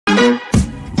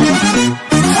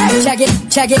check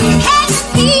it. Check it.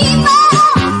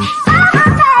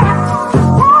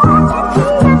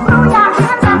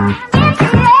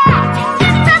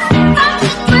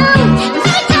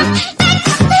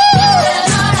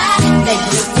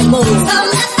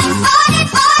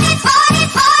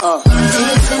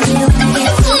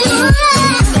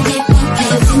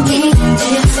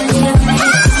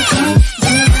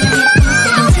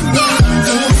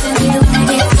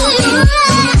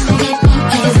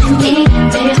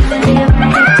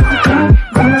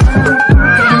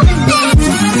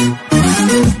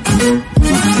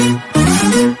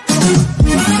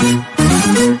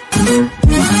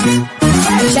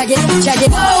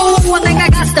 Oh, I think I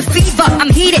got the fever. I'm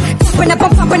heated.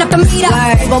 Pumping up the meter.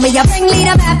 For me, a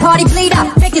ringleader, bad party bleeder.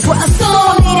 Make this what a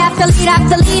storm. Lead after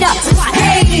leader.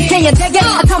 Hey, can you dig it?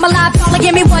 I come alive, y'all,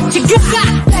 give me what you got.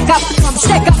 Back up, come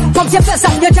stick up, pump your fist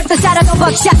up. You check the side of the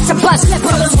buckshot, your bust, slip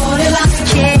up. Morning like a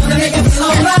kid. Wanna make it feel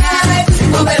alright.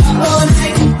 Move it up all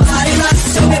night. Body rock,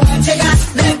 show me what you got.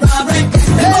 Let Bob break.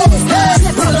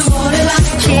 Slip up. Morning like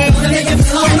a kid. Wanna make it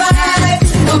feel alright.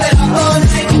 Move it up all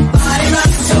night. Body rock,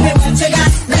 show me what you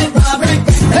got. Let Bob break.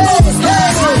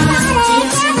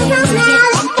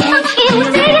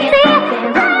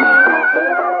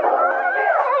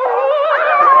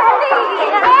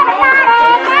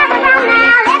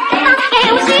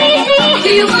 Do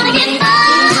you wanna get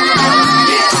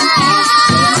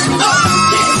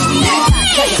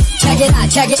check it out,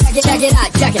 check it out, check it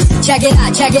out, check it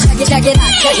out, check it out, check it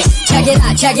out, check it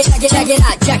out, check it out,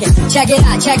 check it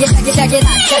out, check it out, check it out, check it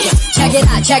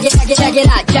out, check it out, check it out, check it out, check it out, check it, check it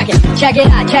out, check it, check it, check it out, check it, check it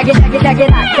out, check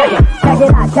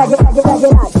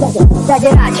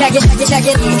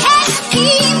it,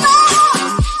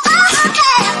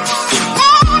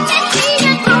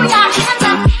 check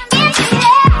it,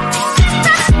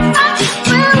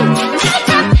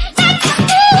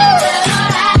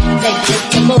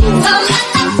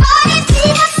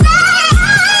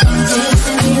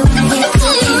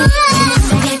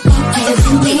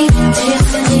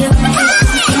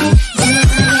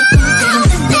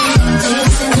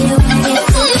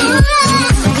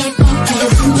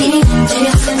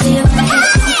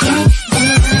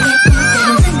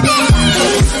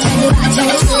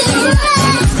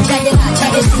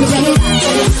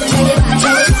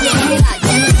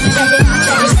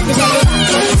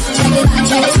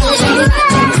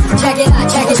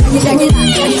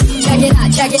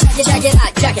 check it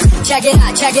out, check it, check it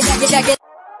out, check it, check it, check it.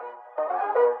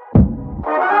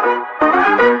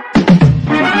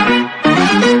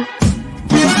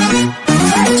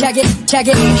 Hey people, check it. Check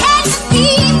it. Hey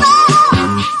people.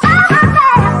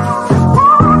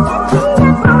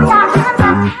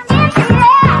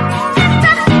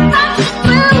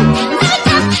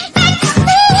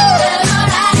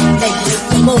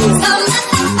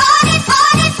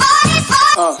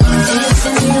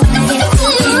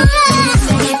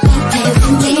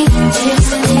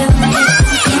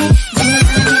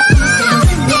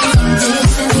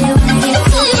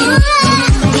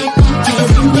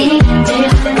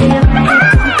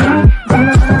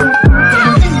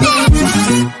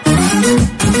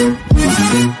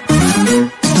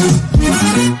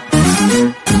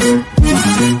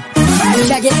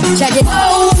 Check it.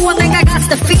 Oh, I think I got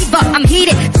the fever. I'm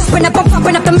heated.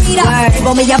 Pumping up the meter.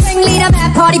 For me, a ringleader,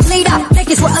 bad party bleeder. Make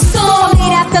this what a storm.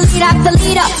 Lead after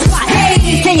leader.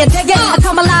 Hey, can you dig it? I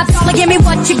come alive, y'all, give me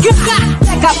what you got.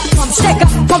 Back up, pump, stick up,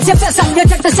 pump your fist up. You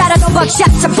check the side of the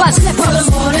buckshot, your bust, slip up.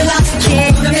 Morning like a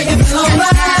kid. Wanna make it feel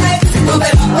alright. Move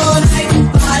it up all night.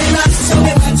 Body rock, show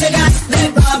me what you got. Let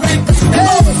Bob break.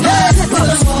 Slip up.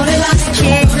 Morning like a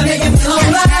kid. Wanna make it feel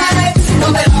alright.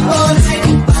 Move it up all night.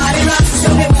 Body rock,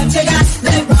 show me what you got.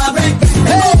 Let Bob break.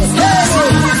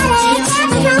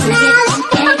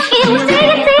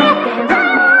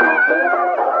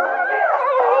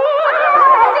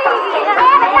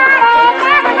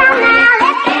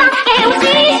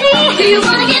 Do you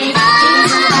wanna get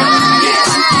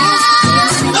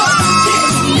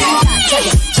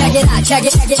check it out, check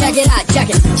it out, check it out, check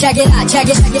it, check it out, check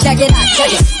it, check it, check it out,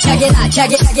 check it, check it out,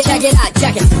 check it, check it, check it out,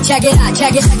 check it, check it out,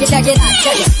 check it, check it, check it out,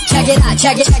 check it, check it out,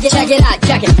 check it, check it, check it out,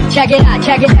 check it, check it out,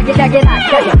 check it, check it, check it out, check it, check it out, check it, check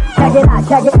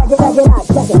it, check it out,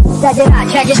 check it, check it out,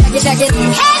 check it, check it, check it.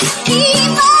 Hey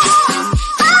people.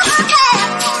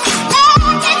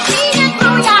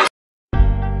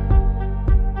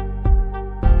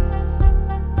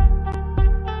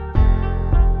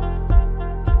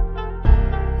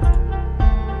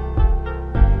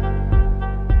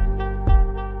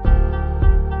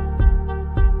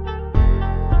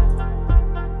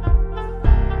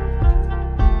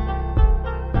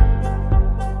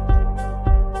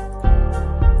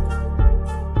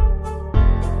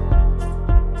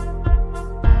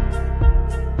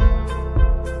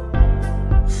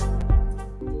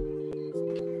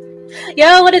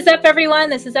 Yo, what is up, everyone?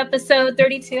 This is episode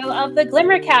 32 of the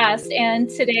Glimmer cast, and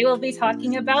today we'll be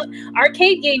talking about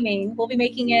arcade gaming. We'll be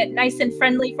making it nice and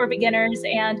friendly for beginners,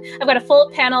 and I've got a full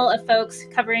panel of folks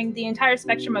covering the entire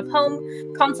spectrum of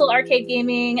home console arcade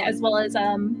gaming, as well as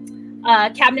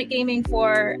cabinet gaming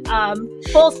for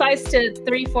full size to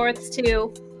 3/4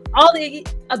 to all the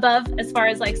above as far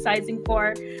as like sizing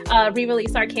for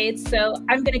re-release arcades. So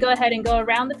I'm going to go ahead and go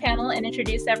around the panel and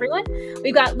introduce everyone.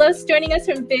 We've got Los joining us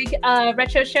from Big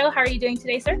Retro Show. How are you doing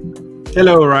today, sir?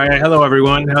 Hello, Ryan. Hello,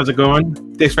 everyone. How's it going?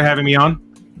 Thanks for having me on.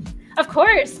 Of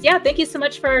course. Yeah, thank you so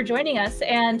much for joining us.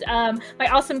 And my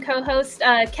awesome co-host,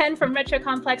 Ken from Retro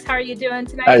Complex. How are you doing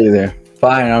tonight? How are you there?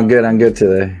 Fine. I'm good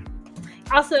today.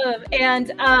 Awesome. And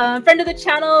friend of the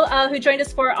channel who joined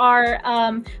us for our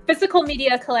physical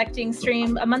media collecting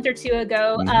stream a month or two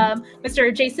ago,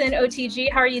 Mr. Jason OTG.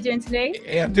 How are you doing today?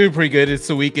 Yeah, I'm doing pretty good. It's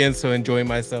the weekend, so enjoying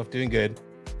myself, doing good.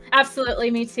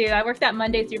 Absolutely, me too. I work that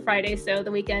Monday through Friday, so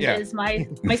the weekend is my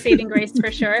saving grace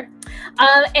for sure.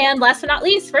 And last but not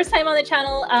least, first time on the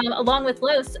channel, along with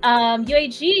Los,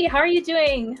 UAG, how are you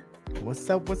doing? What's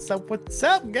up,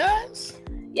 guys?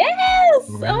 Yes!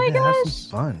 Oh my gosh.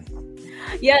 Fun.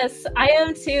 Yes, I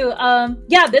am too.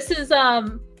 Yeah, this is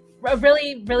a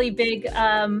really, really big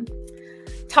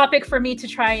topic for me to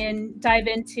try and dive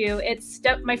into. It's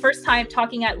my first time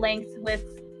talking at length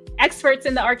with experts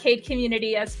in the arcade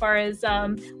community as far as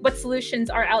what solutions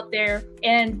are out there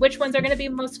and which ones are going to be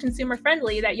most consumer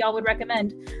friendly that y'all would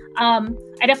recommend. I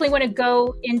definitely want to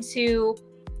go into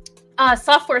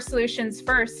software solutions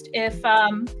first if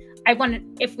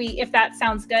that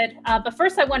sounds good. But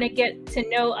first I want to get to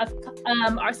know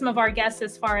some of our guests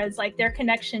as far as like their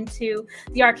connection to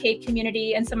the arcade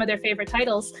community and some of their favorite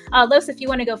titles. Los, if you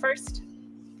want to go first.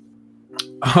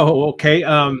 Oh, okay.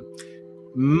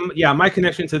 Yeah, my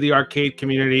connection to the arcade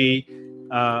community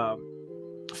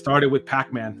started with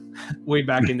Pac-Man way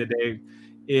back in the day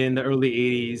in the early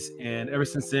 80s. And ever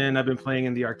since then, I've been playing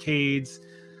in the arcades,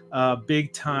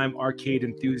 big time arcade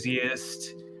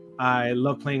enthusiast. I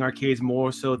love playing arcades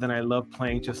more so than I love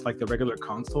playing just like the regular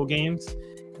console games.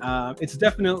 It's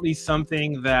definitely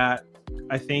something that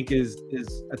I think is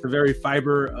at the very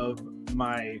fiber of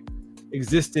my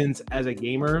existence as a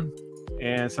gamer,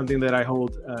 and something that I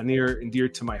hold near and dear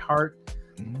to my heart.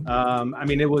 I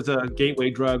mean, it was a gateway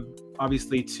drug,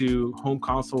 obviously, to home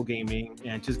console gaming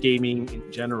and just gaming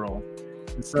in general.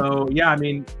 And so, yeah, I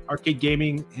mean, arcade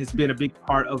gaming has been a big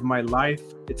part of my life.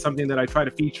 It's something that I try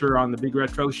to feature on the Big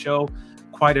Retro Show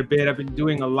quite a bit. I've been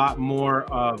doing a lot more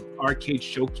of arcade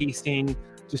showcasing,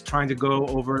 just trying to go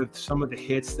over some of the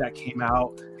hits that came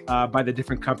out by the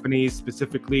different companies,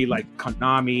 specifically like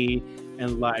Konami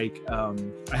and like, I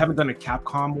haven't done a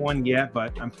Capcom one yet,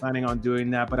 but I'm planning on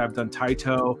doing that. But I've done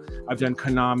Taito, I've done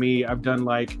Konami, I've done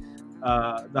like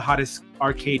the hottest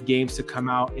arcade games to come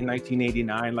out in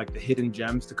 1989, like the hidden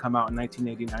gems to come out in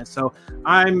 1989. So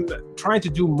I'm trying to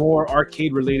do more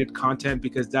arcade related content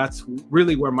because that's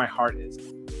really where my heart is.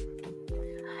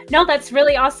 No, that's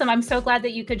really awesome. I'm so glad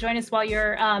that you could join us while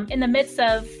you're in the midst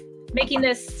of making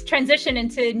this transition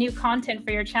into new content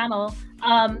for your channel.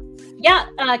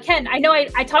 Ken, I know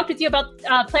I talked with you about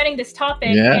planning this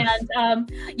topic,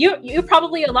 and you're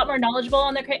probably a lot more knowledgeable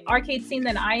on the arcade scene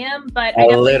than I am, but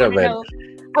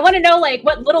I want to know like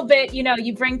what little bit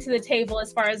you bring to the table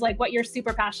as far as like what you're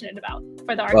super passionate about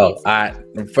for the arcade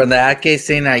scene. From the arcade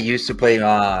scene, I used to play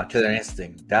Killer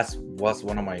Instinct. That was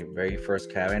one of my very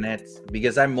first cabinets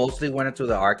because I mostly went into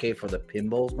the arcade for the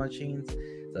pinballs machines,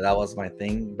 so that was my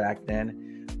thing back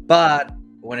then. But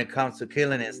when it comes to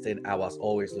Killing Instinct, I was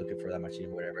always looking for that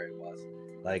machine wherever it was.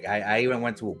 Like I even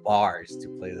went to bars to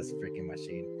play this freaking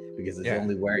machine because it's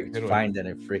only where you can find it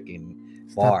in freaking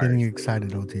bars. Stop getting excited,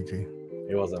 OTG.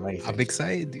 It was amazing. I'm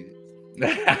excited, dude.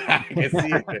 I can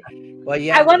see it. But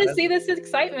yeah, I want to see this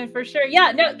excitement for sure.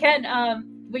 Yeah, no, Ken,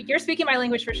 you're speaking my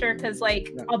language for sure, because like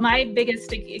my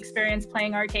biggest experience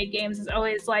playing arcade games is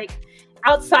always like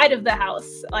outside of the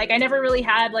house. Like I never really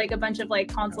had like a bunch of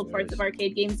like console ports of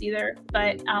arcade games either,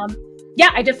 but yeah,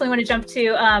 I definitely want to jump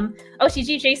to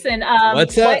OTG. Jason,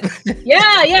 what's up? Yeah.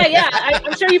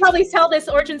 I'm sure you probably tell this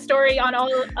origin story on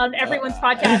everyone's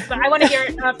podcast, but I want to hear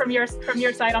it from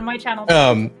your side on my channel.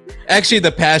 Actually,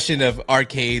 the passion of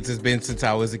arcades has been since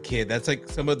I was a kid. That's like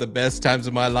some of the best times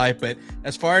of my life. But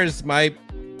as far as my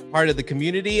part of the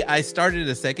community, I started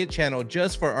a second channel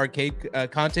just for arcade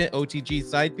content, OTG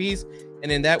Side Piece.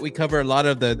 And in that, we cover a lot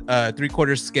of the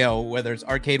 3/4 scale, whether it's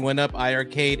Arcade 1UP,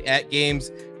 iArcade, at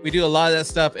games. We do a lot of that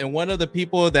stuff. And one of the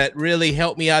people that really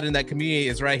helped me out in that community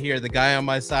is right here, the guy on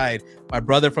my side, my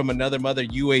brother from another mother,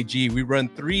 UAG. We run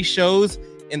 3 shows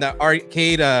in the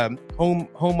arcade, home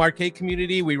arcade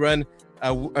community. We run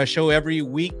a show every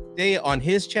weekday on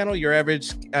his channel, Your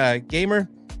Average Gamer.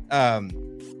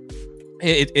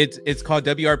 It's called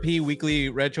WRP, Weekly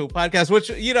Retro Podcast,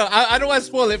 which, I don't want to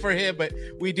spoil it for him, but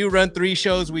we do run 3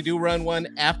 shows. We do run one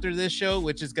after this show,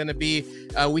 which is going to be,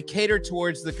 we cater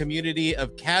towards the community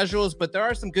of casuals, but there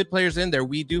are some good players in there.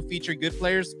 We do feature good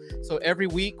players. So every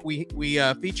week we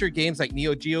feature games like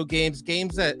Neo Geo games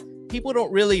that people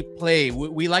don't really play.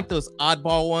 We like those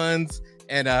oddball ones.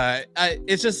 And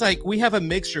it's just like we have a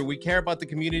mixture. We care about the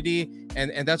community,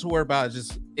 and that's what we're about,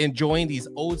 just enjoying these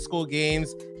old school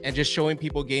games and just showing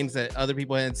people games that other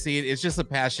people hadn't seen. It's just a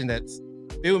passion that's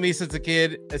been with me since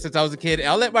I was a kid.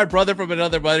 I'll let my brother from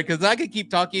another brother, because I could keep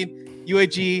talking.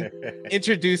 UAG,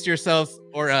 introduce yourselves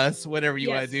or us, whatever you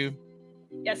want to do.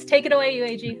 Yes, take it away,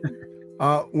 UAG.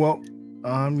 Well,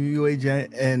 I'm UAG,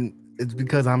 and it's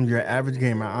because I'm your average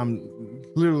gamer. I'm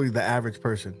literally the average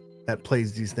person that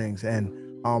plays these things, and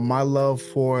my love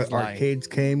for arcades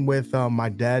came with my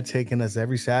dad taking us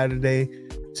every Saturday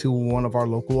to one of our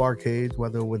local arcades,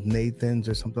 whether with Nathan's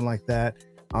or something like that.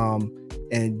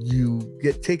 And you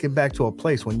get taken back to a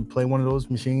place when you play one of those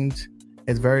machines.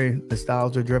 It's very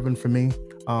nostalgia driven for me.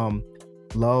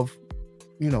 Love,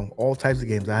 all types of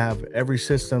games. I have every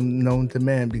system known to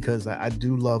man because I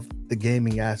do love the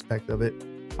gaming aspect of it.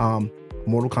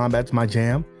 Mortal Kombat's my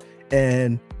jam,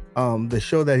 and the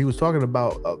show that he was talking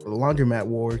about, the Laundromat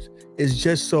Wars, is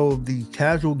just so the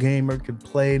casual gamer could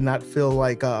play, not feel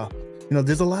like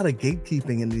there's a lot of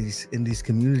gatekeeping in these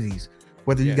communities.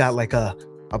 Whether you got like a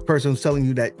person who's telling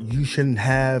you that you shouldn't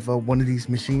have one of these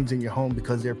machines in your home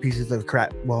because they're pieces of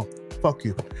crap. Well, fuck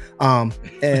you.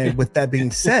 And with that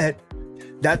being said,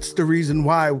 that's the reason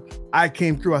why I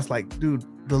came through. I was like, dude,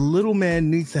 the little man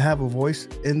needs to have a voice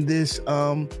in this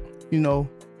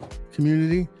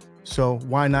community. So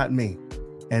why not me?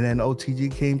 And then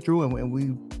OTG came through, and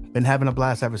we've been having a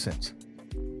blast ever since.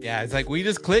 Yeah, it's like we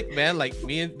just clicked, man. Like,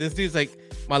 me and this dude's like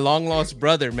my long lost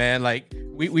brother, man. Like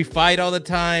we fight all the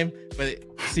time, but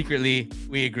secretly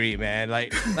we agree, man.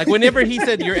 Like whenever he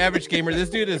said Your Average Gamer, this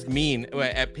dude is mean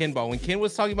at pinball. When Ken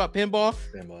was talking about pinball,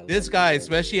 this guy,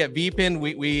 especially at VPin,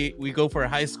 we go for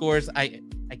high scores. I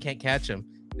can't catch him.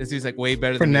 This dude's like way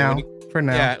better than me. For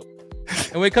now. Yeah.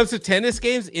 And when it comes to tennis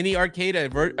games, any arcade,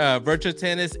 virtual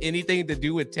tennis, anything to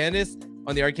do with tennis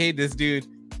on the arcade, this dude,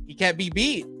 he can't be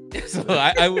beat. So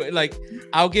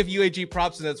I'll give UAG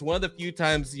props, and that's one of the few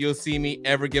times you'll see me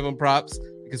ever give him props,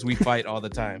 because we fight all the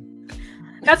time.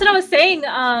 That's what I was saying,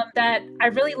 that I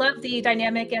really love the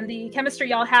dynamic and the chemistry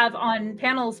y'all have on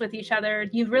panels with each other.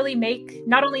 You really make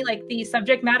not only like the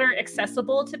subject matter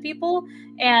accessible to people,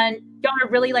 and y'all are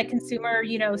really like consumer,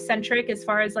 centric as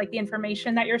far as like the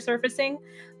information that you're surfacing,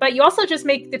 but you also just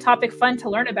make the topic fun to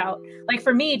learn about. Like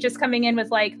for me, just coming in with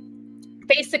like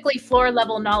basically floor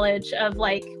level knowledge of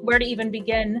like where to even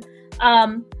begin.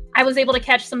 I was able to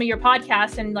catch some of your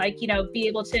podcasts and like, be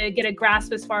able to get a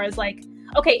grasp as far as like,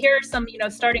 okay, here are some,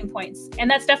 starting points.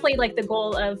 And that's definitely like the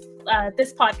goal of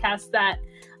this podcast that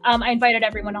I invited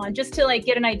everyone on, just to like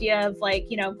get an idea of like,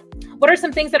 what are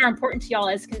some things that are important to y'all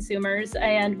as consumers,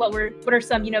 and what are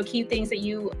some, key things that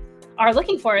you are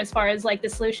looking for as far as like the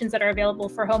solutions that are available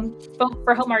for home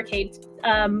arcade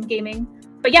gaming.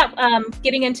 But yeah,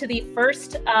 getting into the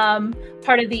first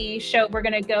part of the show, we're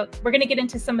gonna get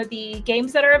into some of the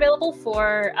games that are available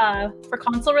for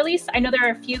console release. I know there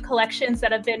are a few collections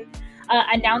that have been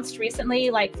announced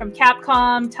recently, like from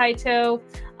Capcom, Taito,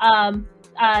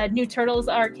 New Turtles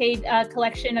arcade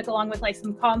collection, along with like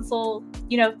some console,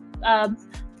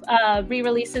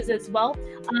 re-releases as well.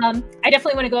 I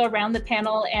definitely want to go around the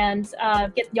panel and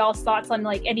get y'all's thoughts on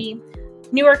like any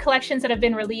newer collections that have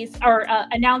been released or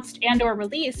announced and or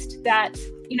released that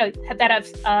that have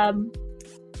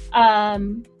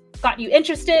got you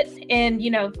interested in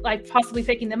like possibly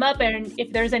picking them up, and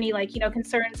if there's any like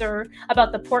concerns or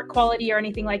about the port quality or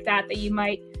anything like that you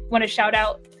might want to shout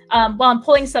out. While I'm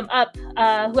pulling some up,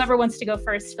 whoever wants to go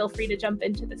first, feel free to jump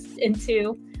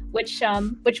into which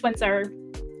ones are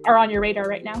on your radar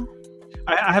right now.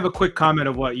 I have a quick comment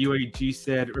of what UAG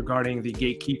said regarding the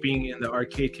gatekeeping in the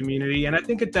arcade community. And I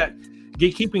think that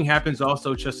gatekeeping happens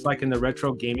also just like in the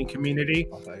retro gaming community.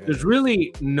 There's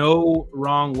really no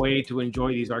wrong way to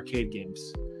enjoy these arcade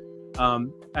games.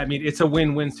 I mean, it's a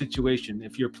win-win situation.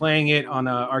 If you're playing it on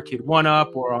a arcade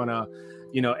 1-up or on a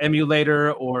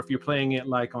emulator, or if you're playing it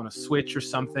like on a Switch or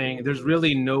something, there's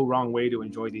really no wrong way to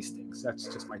enjoy these things. That's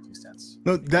just my 2 cents.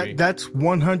 No, that's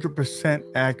 100%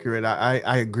 accurate.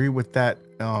 I agree with that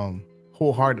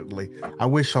wholeheartedly. I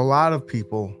wish a lot of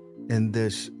people in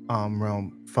this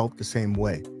realm felt the same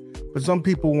way. But some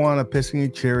people want to piss in your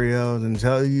Cheerios and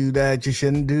tell you that you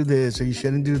shouldn't do this or you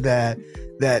shouldn't do that,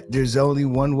 that there's only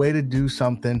one way to do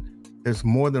something. There's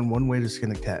more than one way to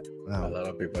skin a cat. A lot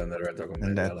of people in the retro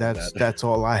community. And that's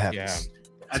all I have to say.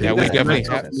 I think that's the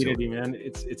retro community, man.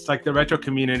 It's like the retro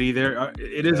community.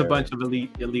 It is a bunch of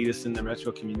elitists in the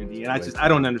retro community, and I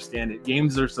don't understand it.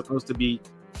 Games are supposed to be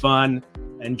fun,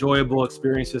 enjoyable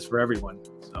experiences for everyone.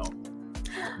 So,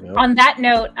 on that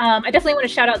note, I definitely want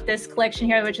to shout out this collection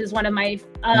here, which is one of my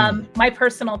my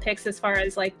personal picks as far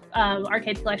as like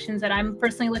arcade collections that I'm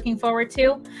personally looking forward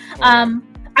to.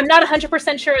 I'm not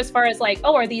 100% sure as far as like,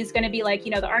 oh, are these going to be like,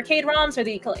 you know, the arcade ROMs,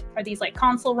 or are these like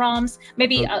console ROMs?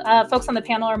 Maybe folks on the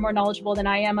panel are more knowledgeable than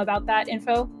I am about that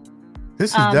info.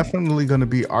 This is definitely going to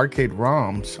be arcade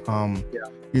ROMs.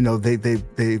 You know,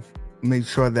 they've made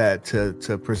sure that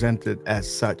to present it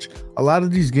as such. A lot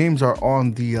of these games are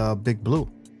on the Big Blue.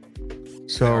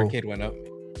 So the arcade went up.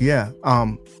 Yeah.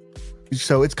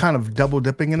 So it's kind of double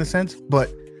dipping in a sense, but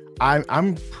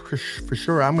I'm for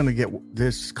sure I'm gonna get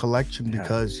this collection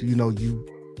because you know you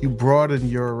broaden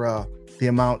your the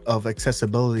amount of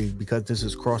accessibility because this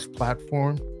is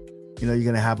cross-platform. You know, you're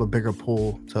gonna have a bigger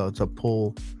pool to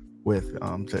pull with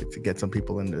to get some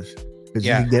people in this. Because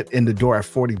you can get in the door at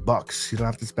 $40. You don't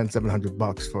have to spend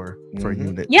 $700 for a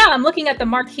unit. Yeah, I'm looking at the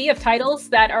marquee of titles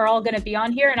that are all going to be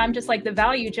on here, and I'm just like, the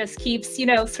value just keeps, you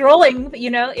know, scrolling. You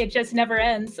know, it just never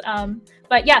ends.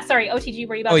 But yeah, sorry, OTG,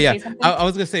 were you about to say something? I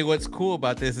was gonna say what's cool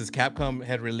about this is Capcom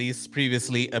had released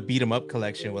previously a beat 'em up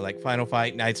collection with like Final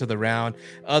Fight, Knights of the Round,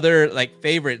 other like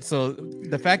favorites. So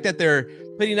the fact that they're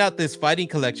putting out this fighting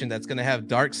collection that's gonna have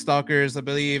Darkstalkers, I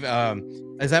believe.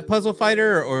 Is that Puzzle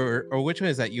Fighter or which one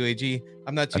is that, UAG?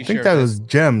 I'm not too sure. I think that was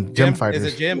Gem Fighters.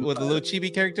 Is it Gem with the little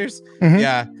chibi characters? Mm-hmm.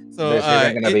 Yeah. So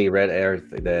there's gonna be Red Earth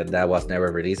that was never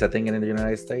released, I think, in the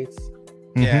United States.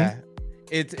 Yeah.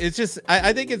 It's just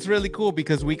I think it's really cool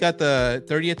because we got the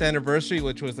 30th anniversary,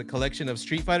 which was a collection of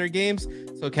Street Fighter games.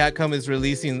 So Capcom is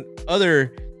releasing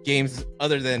other games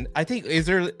other than, I think, is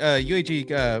there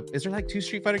UAG is there like 2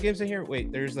 Street Fighter games in here?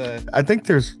 Wait, there's I think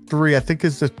there's 3. I think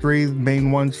it's the 3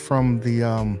 main ones from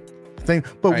the thing.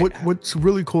 But what's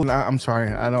really cool, and I'm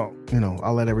sorry, I don't, you know,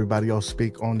 I'll let everybody else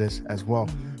speak on this as well.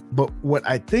 But what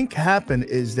I think happened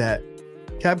is that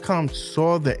Capcom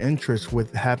saw the interest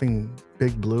with having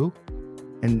Big Blue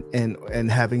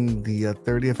and having the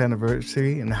 30th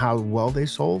anniversary and how well they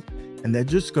sold, and they're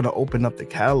just going to open up the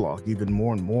catalog even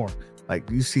more and more. Like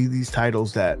you see these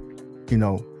titles that, you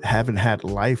know, haven't had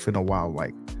life in a while,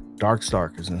 like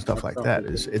Darkstalkers and stuff like that.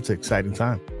 It's an exciting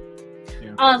time.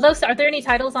 Los, are there any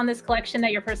titles on this collection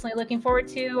that you're personally looking forward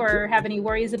to or have any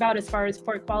worries about as far as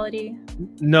port quality?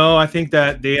 No, I think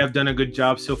that they have done a good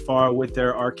job so far with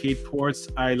their arcade ports.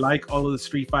 I like all of the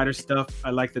Street Fighter stuff.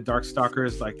 I like the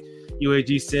Darkstalkers. Like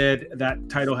UAG said, that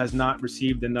title has not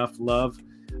received enough love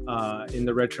in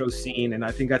the retro scene, and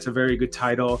I think that's a very good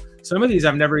title. Some of these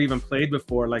I've never even played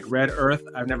before, like Red Earth.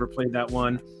 I've never played that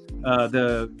one.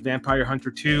 The Vampire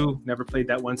Hunter 2, never played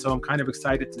that one, so I'm kind of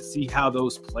excited to see how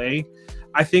those play.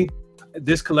 I think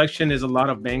this collection is a lot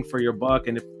of bang for your buck,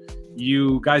 and if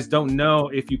you guys don't know,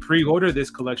 if you pre-order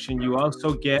this collection, you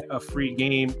also get a free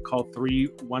game called 3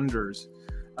 Wonders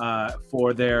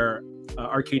for their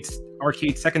arcade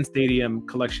Second Stadium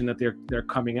collection that they're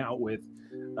coming out with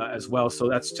as well. So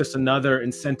that's just another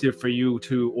incentive for you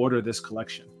to order this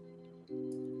collection.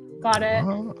 Got it.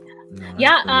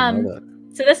 Yeah.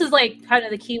 So this is like kind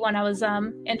of the key one I was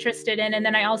interested in, and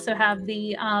then I also have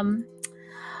the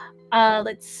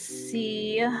let's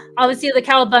see, obviously the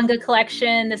Cowabunga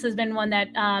collection. This has been one that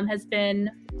has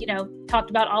been, you know, talked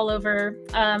about all over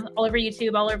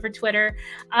YouTube, all over Twitter.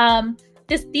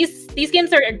 These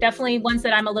games are definitely ones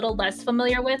that I'm a little less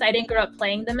familiar with. I didn't grow up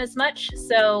playing them as much.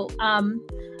 So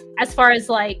as far as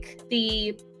like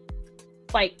the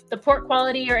port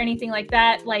quality or anything like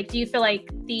that, like, do you feel like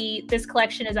this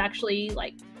collection is actually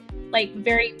like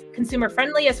very consumer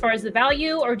friendly as far as the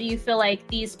value, or do you feel like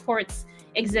these ports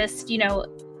exist, you know,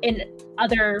 in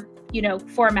other, you know,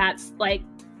 formats like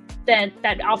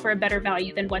that offer a better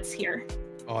value than what's here?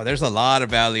 Oh, there's a lot of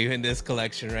value in this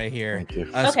collection right here. Thank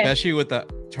you. Especially with the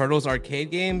Turtles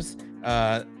arcade games.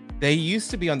 They used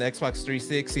to be on the Xbox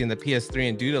 360 and the PS3,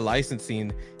 and due to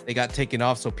licensing, they got taken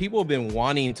off. So people have been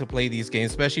wanting to play these games,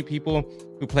 especially people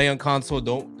who play on console,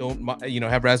 don't you know,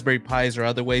 have Raspberry Pis or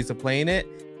other ways of playing it.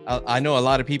 I know a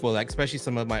lot of people, like especially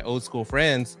some of my old school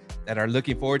friends, that are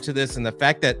looking forward to this. And the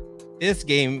fact that this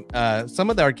game, some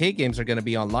of the arcade games are going to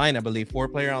be online, I believe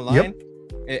 4-player online. Yep.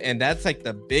 And that's like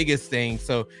the biggest thing.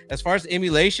 So as far as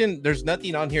emulation, there's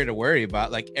nothing on here to worry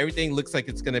about. Like everything looks like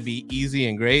it's going to be easy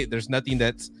and great. There's nothing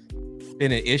that's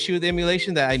been an issue with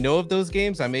emulation that I know of those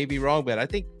games. I may be wrong, but I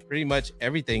think pretty much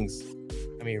everything's,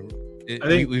 I mean,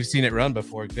 we've seen it run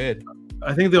before. Good.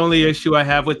 I think the only issue I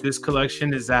have with this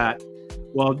collection is that,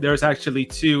 well, there's actually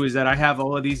two, is that I have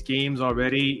all of these games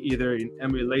already, either in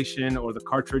emulation or the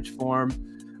cartridge form,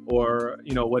 or,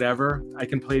 you know, whatever. I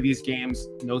can play these games,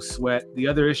 no sweat. The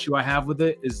other issue I have with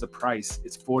it is the price.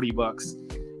 It's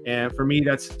 $40. And for me,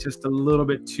 that's just a little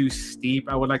bit too steep.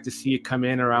 I would like to see it come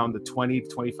in around the $20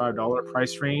 to $25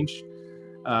 price range,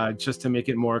 just to make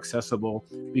it more accessible.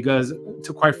 Because,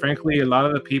 to quite frankly, a lot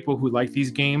of the people who like these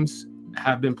games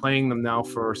have been playing them now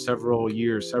for several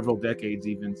years, several decades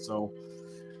even. So,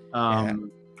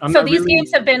 so these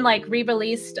games have been like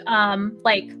re-released,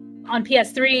 like on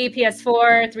PS3,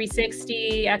 PS4,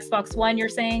 360, Xbox One, you're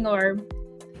saying, or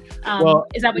well,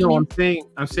 is that what you mean?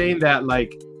 I'm saying that,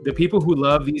 like, the people who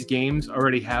love these games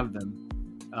already have them.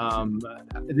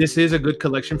 This is a good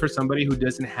collection for somebody who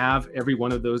doesn't have every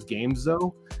one of those games,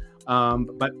 though.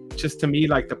 But just to me,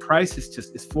 like, the price is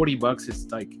it's $40.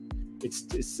 It's like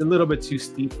it's a little bit too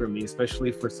steep for me,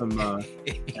 especially for some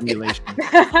emulation.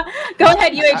 Go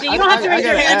ahead, UAG. You don't have to raise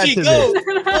your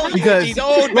hand. Because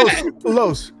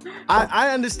Los,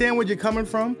 I understand where you're coming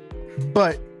from,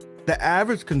 but the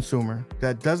average consumer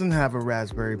that doesn't have a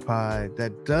Raspberry Pi,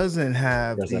 that doesn't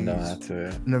have these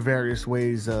nefarious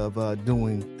ways of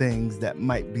doing things that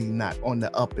might be not on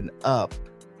the up and up,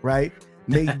 right?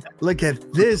 May look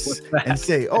at this and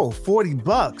say, oh,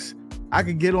 $40. I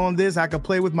could get on this. I could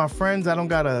play with my friends. I don't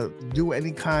gotta do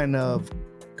any kind of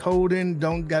coding.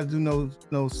 Don't gotta do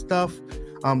no stuff.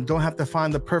 Don't have to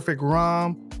find the perfect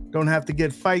ROM. Don't have to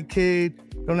get Fightcade.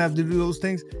 Don't have to do those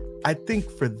things. I think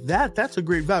for that, that's a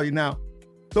great value. Now,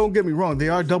 don't get me wrong. They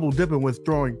are double dipping with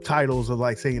throwing titles of,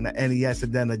 like, saying the NES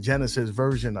and then a Genesis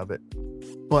version of it.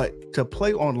 But to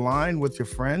play online with your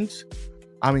friends,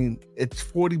 I mean, it's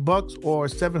 $40 or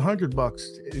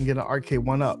 $700 and get an arcade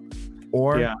one up.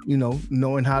 Or, you know,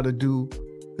 knowing how to do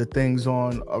the things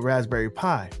on a Raspberry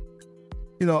Pi.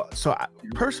 You know, so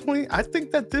personally, I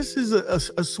think that this is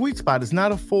a sweet spot. It's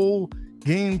not a full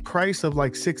game price of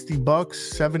like $60,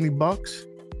 $70.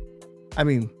 I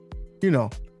mean, you know,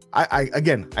 I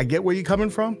get where you're coming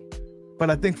from, but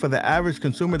I think for the average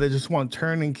consumer that just want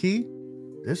turn and key,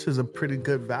 this is a pretty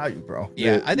good value, bro.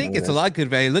 Yeah, I think it's a lot of good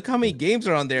value. Look how many games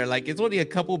are on there. Like, it's only a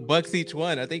couple bucks each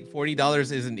one. I think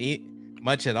 $40 isn't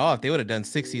much at all. If they would have done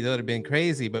 60, that would have been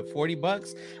crazy. But $40.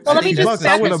 Well, let me just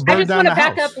I just want to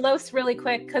back up Los really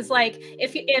quick, because, like,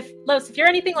 if you're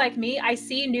anything like me, I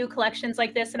see new collections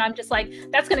like this and I'm just like,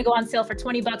 that's gonna go on sale for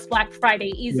 $20 Black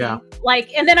Friday, easy. Yeah.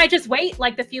 Like, and then I just wait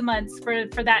like the few months for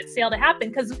that sale to happen,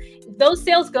 because those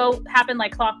sales happen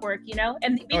like clockwork, you know.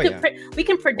 And we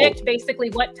can predict basically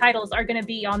what titles are gonna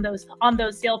be on those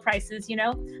sale prices, you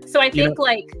know. So I think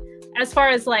like, as far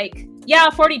as like,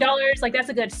 yeah, $40, like, that's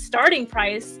a good starting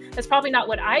price. That's probably not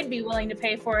what I'd be willing to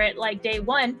pay for it, like, day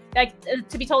one. Like,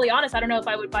 to be totally honest, I don't know if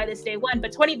I would buy this day one,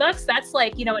 but $20, that's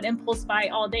like, you know, an impulse buy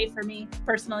all day for me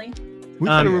personally. We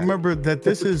gotta remember that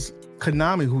this is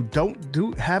Konami,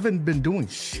 who haven't been doing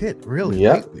shit really.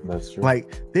 Yeah, that's true.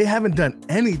 Like, they haven't done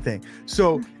anything.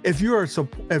 So if you're a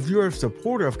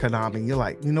supporter of Konami, you're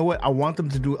like, you know what? I want them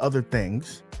to do other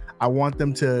things. I want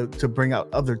them to bring out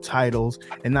other titles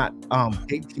and not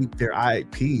gatekeep their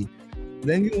IP.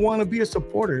 Then you want to be a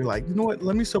supporter. You're like, you know what?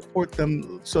 Let me support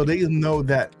them so they know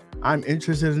that I'm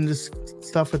interested in this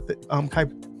stuff with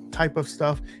type of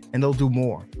stuff, and they'll do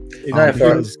more.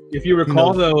 If you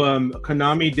recall, though,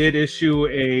 Konami did issue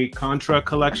a Contra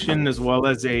collection as well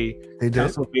as a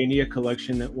Castlevania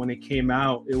collection. That when it came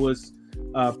out, it was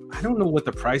I don't know what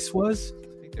the price was.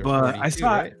 But I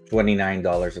saw $29.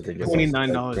 I think it's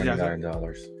 $29.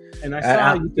 $29. And I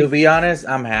saw. To be honest,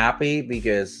 I'm happy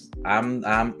because I'm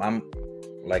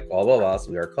like all of us.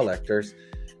 We are collectors,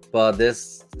 but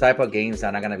this type of games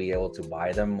I'm not gonna be able to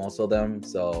buy them, most of them.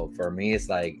 So for me, it's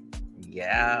like,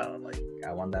 yeah, like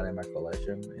I want that in my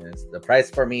collection. And the price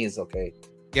for me is okay.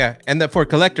 Yeah, and for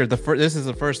collector, this is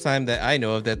the first time that I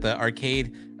know of that the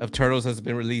arcade of Turtles has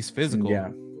been released physical. Yeah.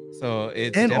 So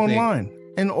it's and online.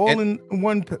 And all in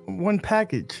one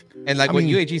package. And like what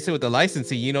UAG said with the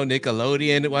licensing, you know,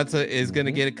 Nickelodeon is going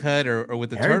to get a cut, or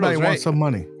with the everybody Turtles, wants some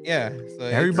money. Yeah, so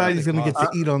everybody's going to get to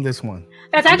eat on this one.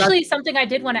 That's actually something I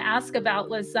did want to ask about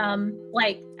was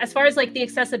like, as far as like the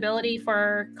accessibility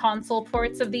for console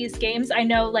ports of these games. I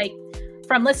know, like,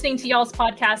 from listening to y'all's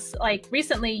podcasts, like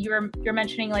recently you're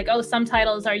mentioning like, oh, some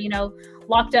titles are, you know,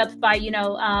 locked up by, you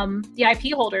know, the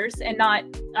IP holders and not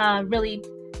really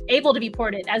able to be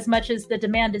ported as much as the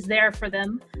demand is there for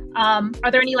them.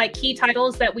 Are there any like key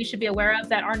titles that we should be aware of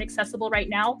that aren't accessible right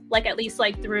now, like at least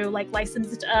like through like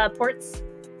licensed ports?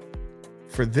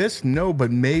 For this, no, but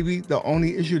maybe the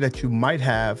only issue that you might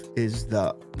have is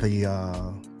the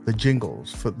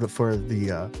jingles for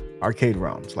the arcade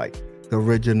ROMs, like the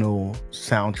original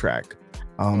soundtrack.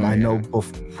 I know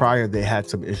prior they had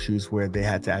some issues where they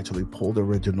had to actually pull the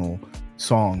original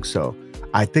song. So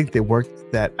I think they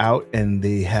worked that out and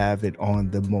they have it on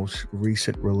the most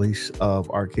recent release of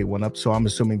Arcade 1-Up. So I'm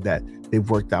assuming that they've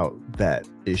worked out that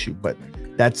issue, but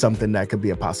that's something that could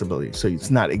be a possibility. So it's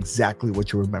not exactly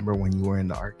what you remember when you were in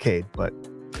the arcade, but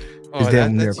it's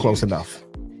damn near close enough.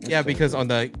 Yeah, because on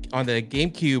the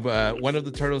GameCube, one of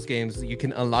the Turtles games, you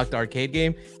can unlock the arcade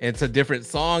game, and it's a different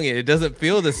song, and it doesn't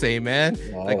feel the same, man.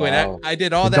 When I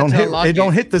did all that to unlock it,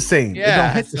 don't hit the same.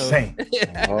 Yeah, it don't hit the same.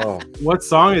 Oh. What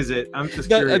song is it? I'm just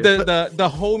curious. The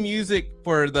whole music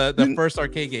for the first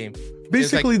arcade game.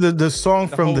 Basically, like the song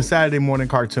from the Saturday morning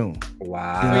cartoon.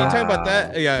 Wow. Are you talking about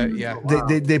that? Yeah. Wow.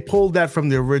 They pulled that from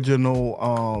the original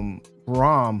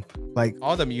ROM, like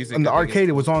all the music in the arcade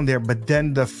it was on there, but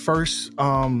then the first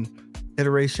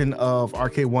iteration of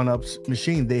Arcade 1-Up's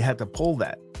machine, they had to pull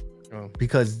that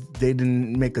because they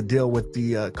didn't make a deal with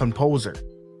the composer.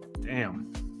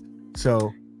 Damn.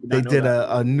 So they did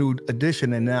a new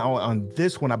edition, and now on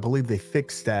this one I believe they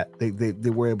fixed that. They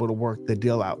were able to work the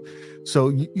deal out. So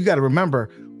you got to remember,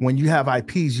 when you have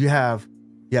IPs, you have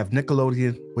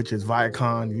Nickelodeon, which is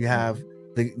Viacom, you have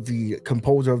the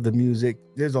composer of the music.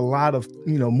 There's a lot of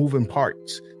moving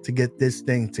parts to get this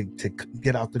thing to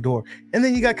get out the door, and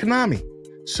then you got Konami.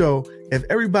 So if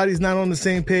everybody's not on the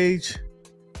same page,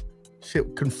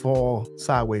 shit can fall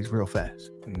sideways real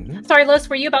fast. Sorry, Louis,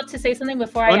 were you about to say something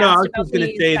before I was just going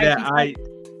to say that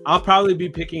I'll probably be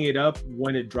picking it up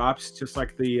when it drops, just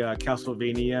like the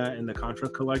Castlevania and the Contra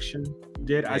collection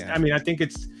did. I mean, I think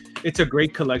it's a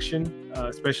great collection,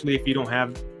 especially if you don't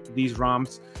have these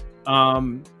ROMs.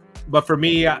 But for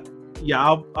me,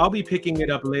 I'll be picking it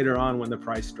up later on when the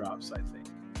price drops, I think.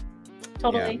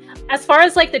 Totally. Yeah. As far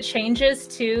as like the changes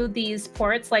to these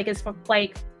ports, like is for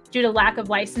like due to lack of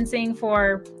licensing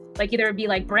for like either it be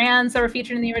like brands that were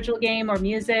featured in the original game or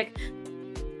music,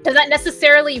 does that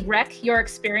necessarily wreck your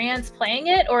experience playing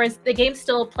it, or is the game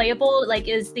still playable? Like,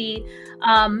 is the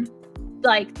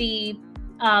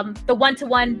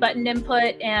one-to-one button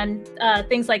input and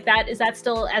things like that, is that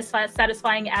still as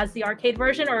satisfying as the arcade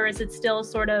version, or is it still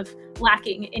sort of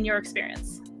lacking in your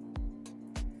experience?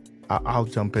 I'll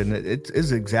jump in. It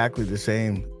is exactly the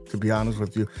same, to be honest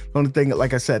with you. The only thing,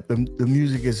 like I said, the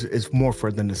music is more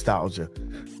for the nostalgia.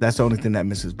 That's the only thing that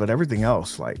misses. But everything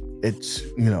else, like, it's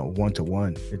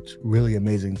one-to-one. It's really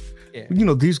amazing. Yeah.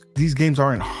 These games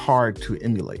aren't hard to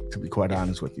emulate, to be quite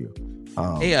honest with you.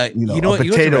 A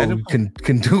potato can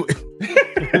do it.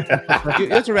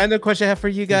 It's a random question I have for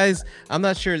you guys. I'm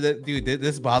not sure that, dude,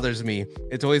 this bothers me.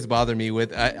 It's always bothered me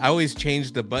with, I always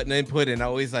change the button input, and I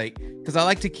always because I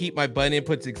like to keep my button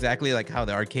inputs exactly like how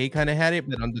the arcade kind of had it.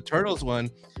 But on the Turtles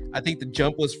one, I think the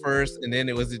jump was first, and then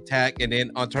it was attack, and then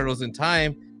on Turtles in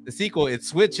Time, the sequel, it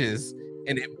switches,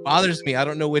 and it bothers me. I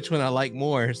don't know which one I like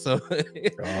more. So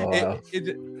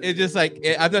it just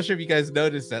I'm not sure if you guys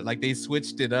noticed that, like, they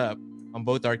switched it up on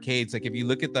both arcades. Like, if you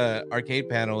look at the arcade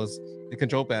panels, the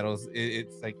control panels,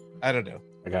 it's like, I don't know.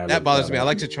 That bothers me. I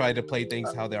like to try to play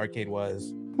things how the arcade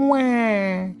was.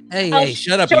 Hey,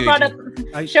 shut up. Show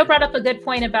brought up a good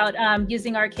point about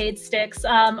using arcade sticks.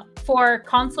 For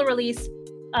console release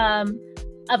of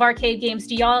arcade games,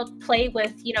 do y'all play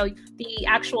with, the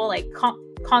actual like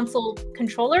console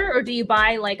controller, or do you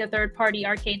buy like a third-party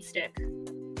arcade stick?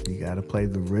 You gotta play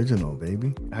the original,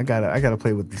 baby. I gotta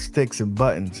play with the sticks and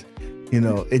buttons.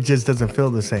 It just doesn't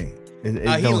feel the same. He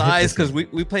lies because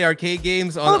we play arcade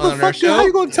games on our show. How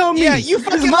you gonna tell me? Yeah, you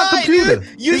fucking lie, dude.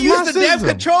 You use the damn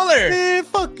controller. Man,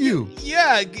 fuck you.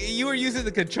 Yeah, you were using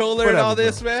the controller and all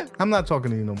this, man. I'm not talking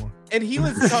to you no more. And he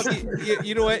was talking.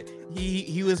 You know what?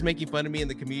 He was making fun of me in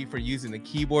the community for using the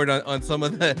keyboard on some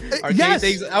of the arcade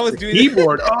things. I was doing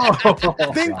keyboard.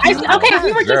 Okay,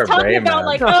 we were just talking about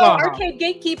arcade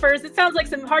gatekeepers. It sounds like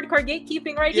some hardcore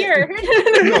gatekeeping right here. I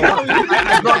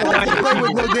play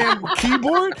with no damn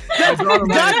keyboard.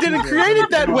 God didn't create it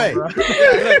that way. Now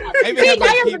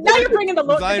you're bringing the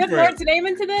good Lord's name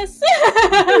into this.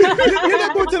 You're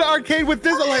not going to the arcade with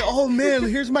this. I'm like, oh man,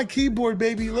 here's my keyboard,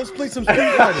 baby. Let's play some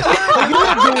Street Fighter. You're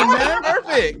not doing that.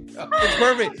 Perfect. It's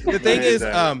perfect. The thing is,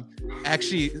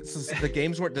 actually, the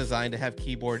games weren't designed to have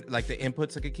keyboard, like the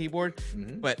inputs like a keyboard.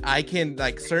 But I can,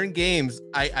 like, certain games,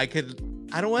 I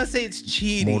don't want to say it's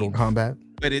cheating. Mortal Kombat.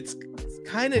 But it's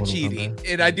kind of cheating.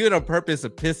 And I do it on purpose to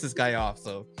piss this guy off.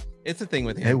 So It's a thing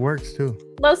with him. It works too.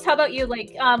 Los, how about you?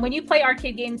 Like, when you play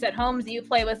arcade games at home, do you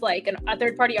play with like a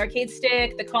third-party arcade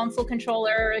stick, the console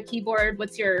controller, a keyboard?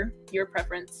 What's your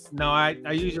preference? No, I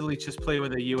usually just play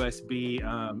with a USB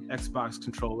Xbox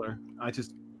controller.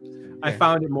 I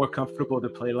found it more comfortable to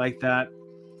play like that.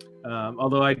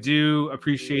 Although I do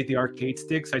appreciate the arcade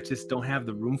sticks, I just don't have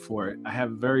the room for it. I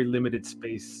have very limited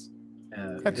space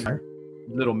in my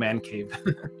little man cave.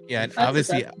 Yeah, and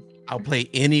obviously I'll play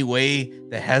any way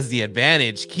that has the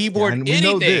advantage. Keyboard, and anything.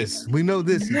 We know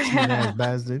this, you cheating ass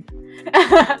bastard.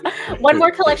 One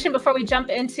more collection before we jump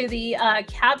into the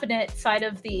cabinet side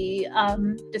of the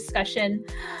discussion.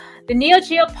 The Neo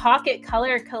Geo Pocket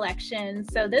Color Collection.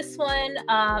 So this one,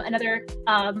 another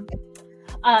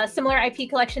similar IP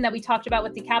collection that we talked about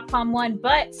with the Capcom one,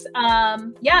 but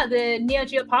yeah, the Neo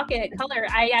Geo Pocket Color,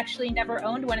 I actually never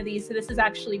owned one of these, so this is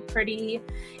actually pretty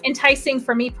enticing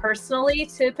for me personally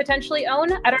to potentially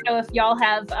own. I don't know if y'all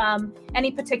have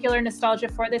any particular nostalgia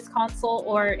for this console,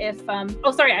 or if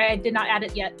oh sorry, I did not add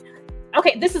it yet.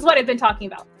 Okay, this is what I've been talking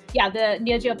about. Yeah, the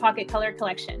Neo Geo Pocket Color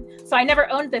Collection. So I never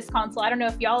owned this console. I don't know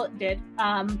if y'all did,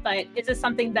 but is this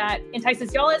something that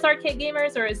entices y'all as arcade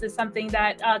gamers, or is this something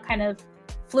that kind of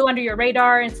flew under your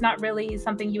radar and it's not really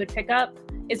something you would pick up?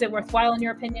 Is it worthwhile in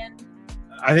your opinion?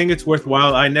 I think it's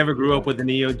worthwhile. I never grew up with the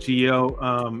Neo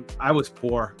Geo. I was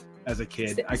poor as a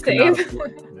kid. I could not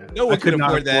afford, no one could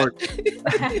afford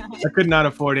that. I could not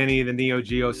afford any of the Neo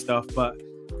Geo stuff, but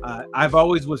I've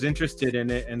always was interested in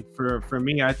it, and for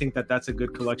me, I think that that's a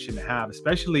good collection to have,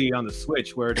 especially on the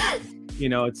Switch, where you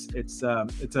know it's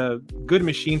a good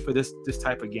machine for this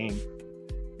type of game.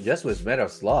 Just with Metal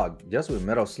Slug,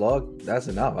 that's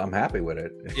enough. I'm happy with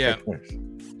it. Yeah.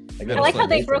 I like how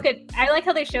they broke it. I like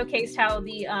how they showcased how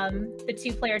the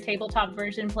 2-player tabletop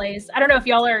version plays. I don't know if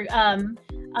y'all are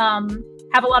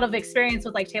have a lot of experience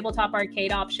with like tabletop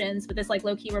arcade options, but this like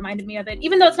low-key reminded me of it.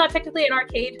 Even though it's not technically an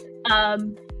arcade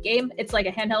game, it's like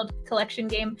a handheld collection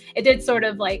game. It did sort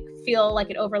of like feel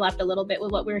like it overlapped a little bit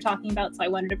with what we were talking about, so I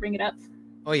wanted to bring it up.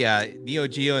 Oh yeah, Neo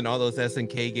Geo and all those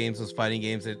SNK games, those fighting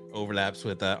games, it overlaps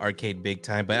with arcade big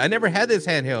time. But I never had this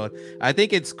handheld. I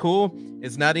think it's cool.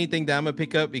 It's not anything that I'm gonna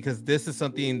pick up because this is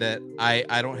something that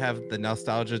I don't have the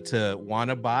nostalgia to want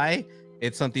to buy.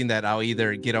 It's something that I'll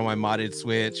either get on my modded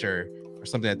Switch or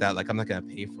something like that. Like I'm not gonna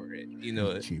pay for it. You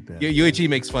know, UHG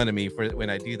makes fun of me for when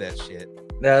I do that shit.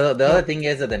 The other thing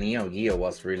is that the Neo Geo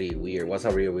was really weird. Was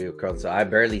a really weird console. I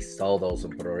barely saw those in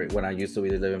Puerto Rico. When I used to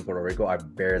live in Puerto Rico, I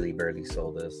barely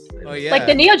saw this. Oh yeah. Like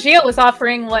the Neo Geo was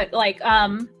offering what like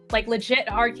legit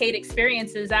arcade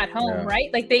experiences at home,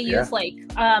 right? Like they use like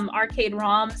arcade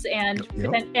ROMs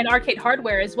and arcade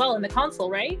hardware as well in the console,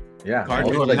 right? Yeah.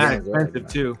 Hardware was expensive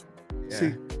too. Yeah.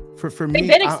 See, for me, they've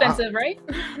been expensive, right?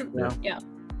 Yeah.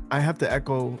 I have to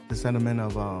echo the sentiment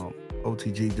of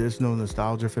OTG. There's no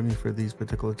nostalgia for me for these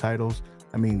particular titles.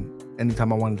 I mean,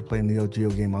 anytime I wanted to play a Neo Geo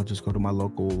game, I'll just go to my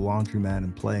local laundromat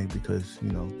and play because,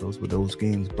 you know, those were those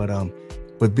games. But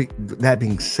that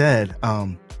being said,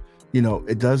 you know,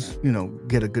 it does, you know,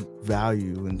 get a good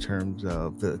value in terms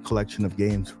of the collection of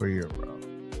games for your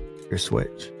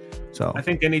Switch. So I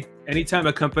think anytime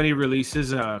a company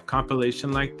releases a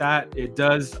compilation like that, it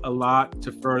does a lot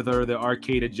to further the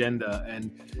arcade agenda, and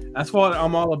that's what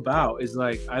I'm all about. Is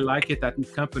like I like it that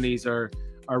these companies are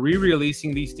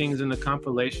re-releasing these things in the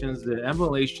compilations. The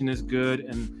emulation is good,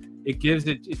 and it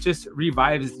just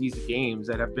revives these games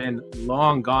that have been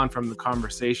long gone from the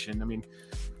conversation. I mean,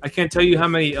 I can't tell you how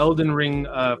many Elden Ring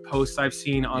posts I've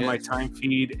seen on my time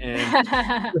feed, and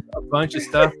a bunch of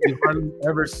stuff. You hardly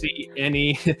ever see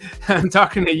any. I'm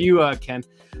talking to you, Ken.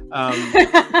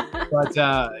 But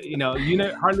you know,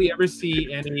 hardly ever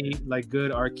see any like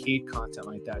good arcade content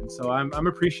like that. And so I'm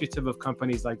appreciative of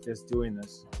companies like this doing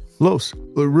this. Los,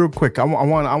 real quick, I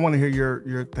want to hear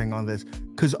your thing on this,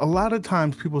 because a lot of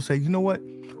times people say, you know what,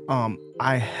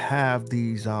 I have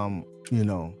these you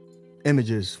know,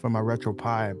 images from my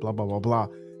RetroPie, blah blah blah blah,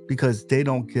 because they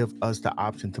don't give us the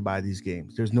option to buy these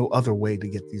games. There's no other way to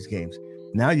get these games.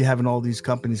 Now you're having all these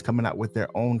companies coming out with their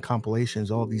own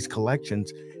compilations, all these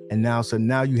collections, and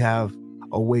now you have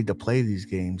a way to play these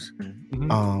games,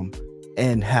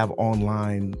 and have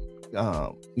online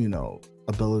you know,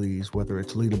 abilities, whether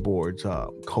it's leaderboards,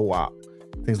 co-op,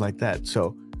 things like that.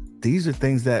 So these are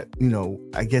things that, you know,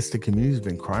 I guess the community's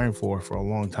been crying for a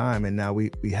long time, and now we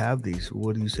have these.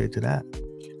 What do you say to that?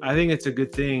 I think it's a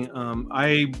good thing.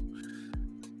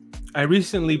 I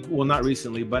recently, well, not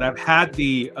recently, but I've had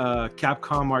the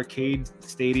Capcom Arcade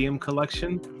Stadium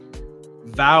collection,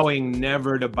 vowing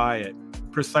never to buy it,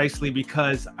 precisely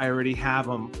because I already have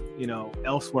them, you know,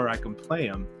 elsewhere I can play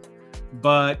them.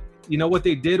 But you know what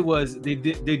they did was they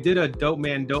did a dope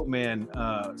man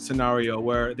scenario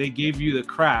where they gave you the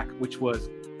crack, which was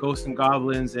Ghosts and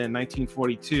Goblins in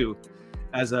 1942,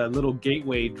 as a little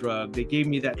gateway drug. They gave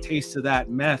me that taste of that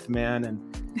meth, man.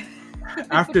 And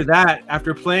after that,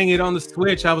 after playing it on the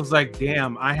Switch, I was like,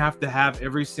 damn, I have to have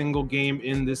every single game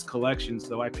in this collection.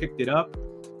 So I picked it up,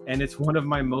 and it's one of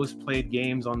my most played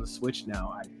games on the Switch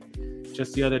now.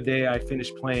 Just the other day, I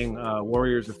finished playing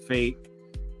Warriors of Fate,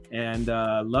 and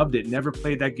loved it. Never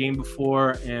played that game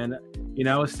before, and you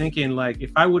know, I was thinking, like,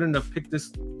 if I wouldn't have picked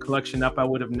this collection up, I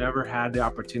would have never had the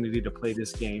opportunity to play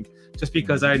this game, just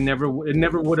because it never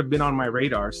would have been on my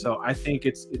radar. So I think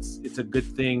it's a good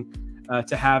thing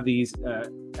to have these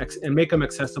and make them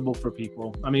accessible for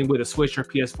people. I mean, with a Switch or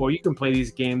PS4, you can play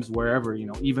these games wherever, you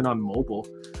know, even on mobile.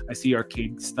 I see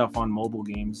arcade stuff on mobile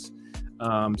games.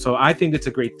 So I think it's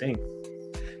a great thing.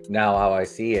 Now, how I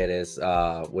see it is,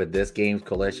 with this games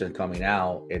collection coming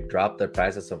out, it dropped the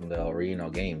prices of the original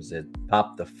games. It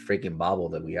popped the freaking bubble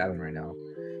that we have right now,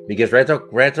 because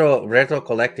retro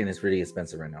collecting is really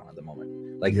expensive right now at the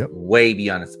moment, like way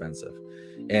beyond expensive.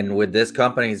 And with this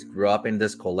companies dropping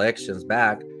these collections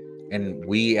back, and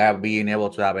we have being able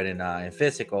to have it in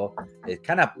physical, it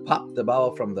kind of popped the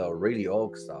bubble from the really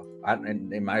old stuff,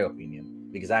 in my opinion,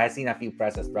 because I have seen a few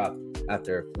prices drop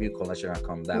after a few collections have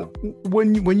come down.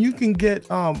 When you can get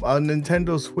a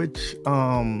Nintendo Switch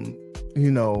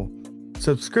you know,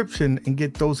 subscription and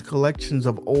get those collections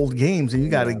of old games, and you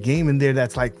got a game in there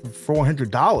that's like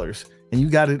 $400, and you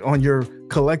got it on your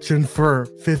collection for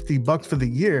 $50 for the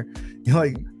year, you're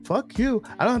like, fuck you,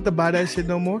 I don't have to buy that shit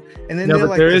no more. And then they're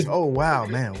like, oh wow,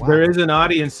 man, wow. There is an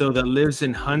audience though that lives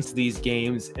and hunts these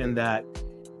games, and that,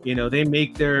 you know, they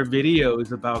make their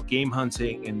videos about game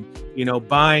hunting and, you know,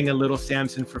 buying a little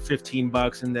Samson for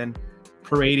 $15 and then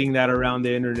parading that around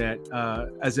the internet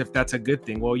as if that's a good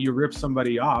thing. Well, you rip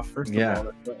somebody off, first of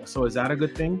all. So is that a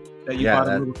good thing that you bought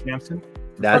a little Samson?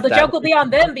 Well, the joke will be on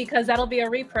them, because that'll be a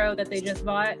repro that they just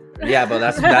bought. Yeah, but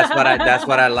that's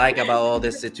what I like about all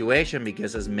this situation,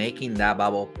 because it's making that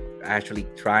bubble actually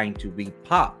trying to be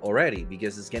pop already,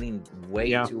 because it's getting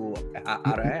way too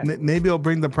out of hand. Maybe it'll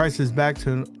bring the prices back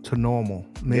to normal.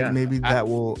 Maybe that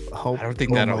will help. I don't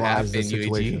think that'll happen,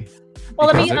 situation. Well,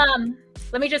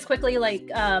 let me just quickly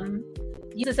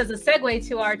use this as a segue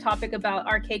to our topic about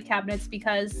arcade cabinets,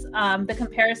 because the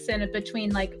comparison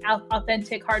between like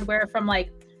authentic hardware from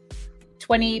like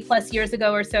 20 plus years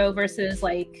ago or so versus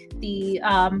like the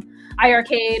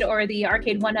iArcade or the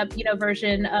Arcade 1-Up, you know,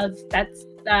 version of that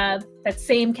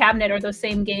same cabinet or those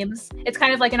same games. It's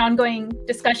kind of like an ongoing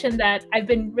discussion that I've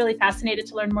been really fascinated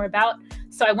to learn more about.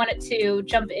 So I wanted to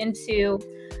jump into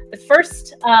the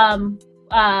first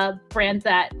brand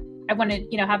that I want to,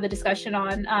 you know, have the discussion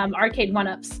on, Arcade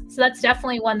 1-Ups. So that's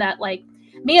definitely one that, like,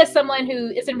 me as someone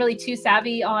who isn't really too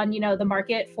savvy on, you know, the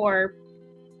market for,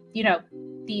 you know,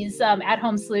 these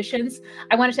at-home solutions,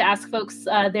 I wanted to ask folks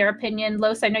their opinion.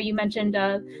 Los, I know you mentioned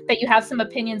that you have some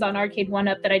opinions on Arcade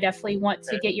 1-Up that I definitely want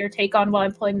to get your take on while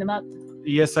I'm pulling them up.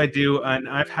 Yes, I do. And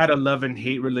I've had a love and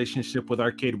hate relationship with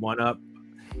Arcade 1-Up.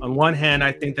 On one hand,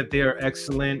 I think that they are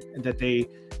excellent and that they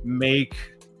make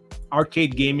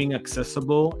arcade gaming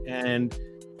accessible, and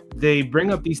they bring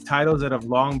up these titles that have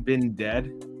long been dead,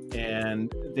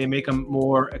 and they make them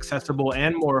more accessible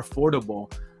and more affordable.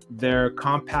 Their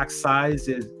compact size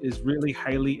is really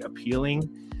highly appealing,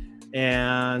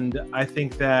 and I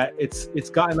think that it's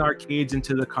gotten arcades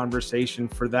into the conversation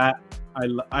for that.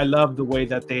 I love the way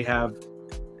that they have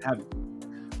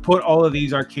put all of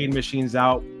these arcade machines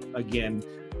out again.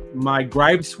 My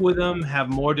gripes with them have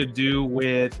more to do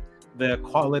with the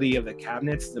quality of the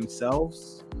cabinets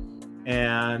themselves,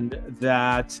 and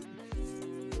that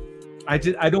I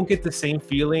don't get the same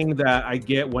feeling that I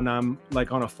get when I'm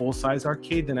like on a full-size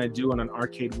arcade than I do on an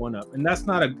Arcade 1-Up. And that's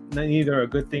not neither a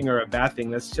good thing or a bad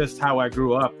thing. That's just how I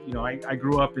grew up. You know, I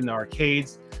grew up in the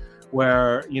arcades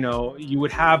where, you know, you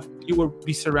would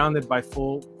be surrounded by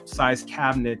full-size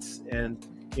cabinets, and,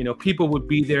 you know, people would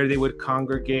be there. They would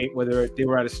congregate, whether they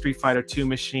were at a Street Fighter 2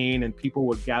 machine, and people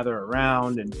would gather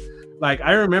around. And like,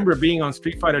 I remember being on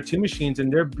Street Fighter 2 machines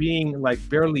and there being like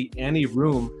barely any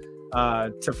room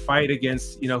to fight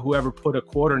against, you know, whoever put a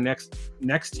quarter next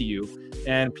to you,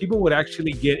 and people would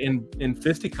actually get in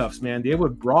fisticuffs, man. They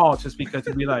would brawl just because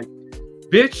they'd be like,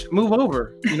 "Bitch, move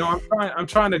over." You know, I'm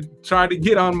trying to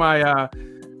get on my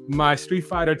my Street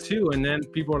Fighter 2, and then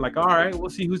people are like, "All right, we'll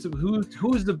see who's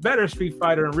the better Street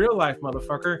Fighter in real life,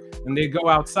 motherfucker." And they go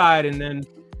outside, and then,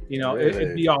 you know,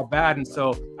 it'd be all bad. And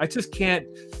so I just can't.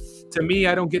 To me,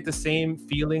 I don't get the same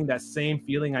feeling,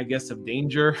 I guess, of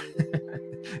danger.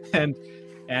 and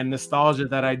and nostalgia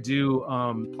that I do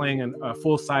playing a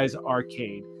full-size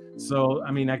arcade. So,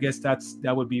 I mean, I guess that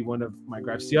would be one of my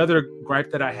gripes. The other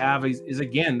gripe that I have is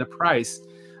again, the price.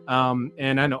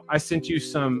 And I know I sent you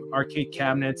some arcade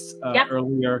cabinets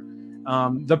earlier.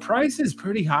 The price is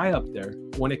pretty high up there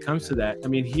when it comes to that. I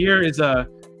mean, here is an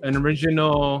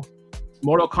original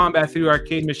Mortal Kombat 3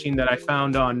 arcade machine that I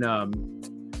found on,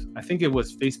 I think it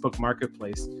was Facebook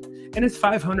Marketplace. And it's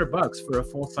 $500 for a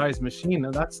full-size machine.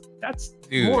 Now that's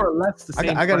Dude, more or less the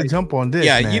same. I got to jump on this.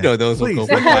 Yeah, man. you know those will go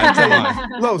for Please.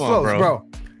 $5. Slow, bro.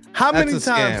 How That's many a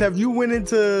times scam. have you went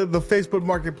into the Facebook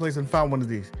Marketplace and found one of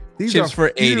these? These Chips are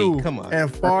for 80. few Come on. and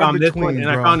I far found this between, one, and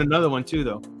bro. I found another one too,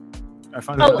 though. I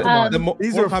found Oh, another one.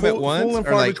 These Mortal are Kombat full ones and are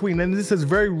far like, between, and this is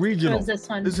very regional. What is this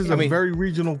one? This is I a mean- very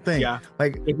regional thing. Yeah.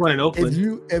 Like Big one in Oakland.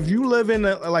 if you live in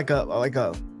a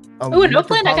Oh, in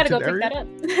Oakland, I gotta go pick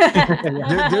metropolitan that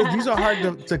area, up. these are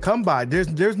hard to come by.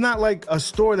 There's not like a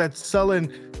store that's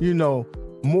selling,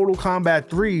 Mortal Kombat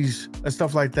 3s and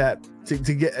stuff like that to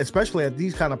get, especially at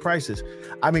these kind of prices.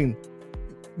 I mean,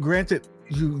 granted,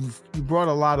 you brought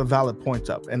a lot of valid points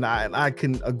up, and I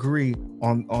can agree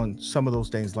on some of those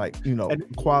things, like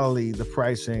quality, the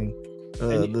pricing,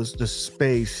 the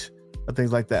space,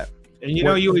 things like that. And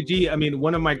UAG, I mean,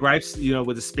 one of my gripes,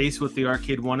 with the space with the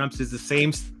arcade one-ups is the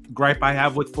same gripe I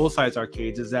have with full-size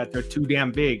arcades, is that they're too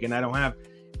damn big and I don't have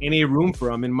any room for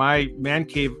them. In my man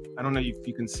cave, I don't know if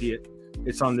you can see it.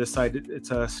 It's on this side.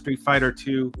 It's a Street Fighter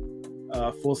 2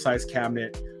 full-size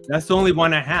cabinet. That's the only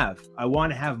one I have. I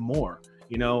want to have more.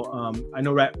 I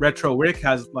know Retro Rick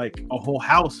has like a whole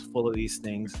house full of these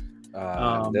things.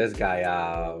 This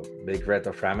guy, Big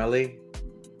Retro Family.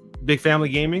 Big Family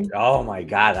Gaming. Oh my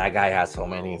God, that guy has so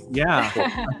many. Yeah,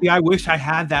 see, I wish I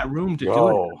had that room to do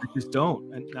it. I just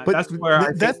don't. And But that's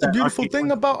where that's the beautiful thing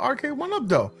about Arcade 1-Up,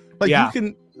 though. Like Yeah,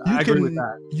 I agree with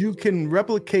you can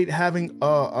replicate having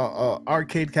a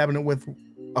arcade cabinet with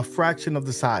a fraction of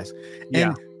the size.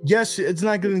 And yes, it's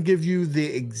not going to give you the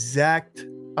exact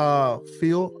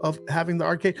feel of having the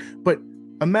arcade, but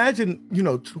imagine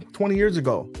 20 years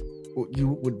ago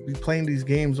you would be playing these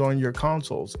games on your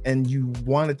consoles and you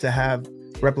wanted to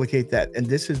replicate that, and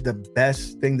this is the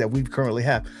best thing that we currently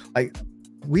have. Like,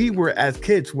 we were, as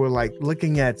kids, were like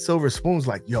looking at silver spoons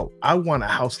like, yo, I want a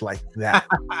house like that.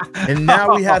 And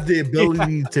now we have the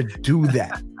ability to do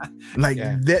that. Like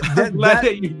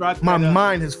my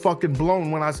mind is fucking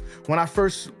blown. When I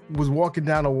first was walking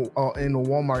down in the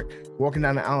Walmart, walking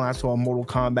down the aisle, I saw a Mortal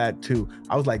Kombat 2.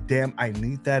 I was like, damn, I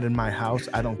need that in my house.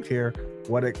 I don't care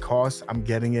what it costs, I'm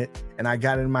getting it. And I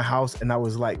got it in my house and I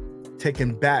was like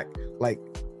taken back. Like,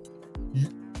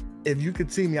 if you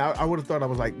could see me, I would have thought I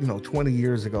was like, 20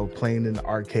 years ago playing in the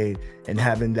arcade and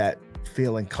having that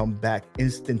feeling come back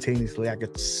instantaneously. I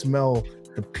could smell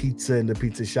the pizza in the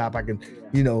pizza shop. I can,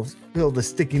 feel the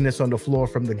stickiness on the floor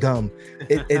from the gum.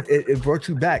 It brought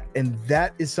you back. And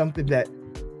that is something that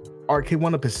Arcade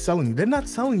 1-Up is selling you. They're not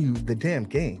selling you the damn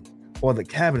game or the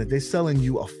cabinet. They're selling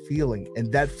you a feeling.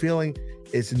 And that feeling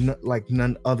is like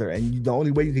none other. And the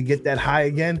only way you can get that high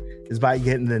again is by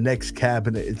getting the next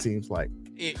cabinet, it seems like.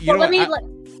 You gonna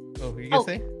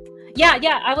say?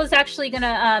 Yeah. I was actually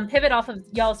gonna pivot off of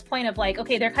y'all's point of like,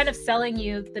 okay, they're kind of selling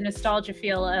you the nostalgia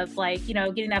feel of like,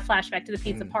 getting that flashback to the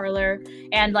pizza parlor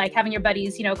and like having your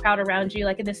buddies, crowd around you,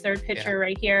 like in this third picture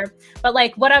right here. But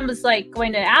like, what I was like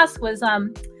going to ask was,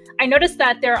 I noticed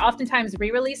that there are oftentimes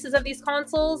re-releases of these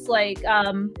consoles, like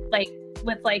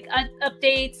with like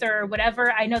updates or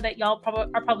whatever. I know that y'all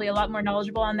are probably a lot more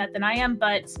knowledgeable on that than I am,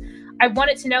 but I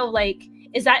wanted to know, like,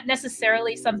 is that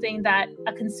necessarily something that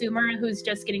a consumer who's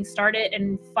just getting started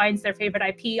and finds their favorite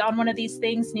IP on one of these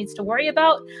things needs to worry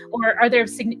about? Or are there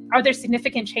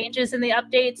significant changes in the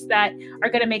updates that are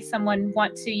going to make someone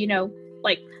want to,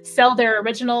 like sell their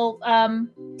original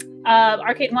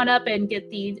Arcade 1-Up and get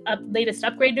the latest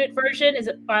upgraded version? Is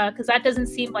it because that doesn't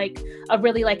seem like a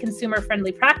really like consumer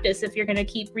friendly practice if you're going to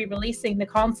keep re-releasing the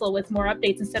console with more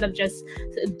updates instead of just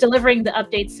delivering the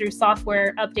updates through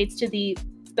software updates to the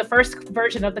first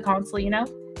version of the console,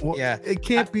 Well, it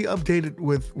can't be updated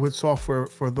with software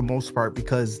for the most part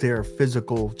because there are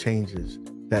physical changes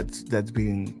that's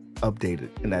being updated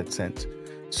in that sense.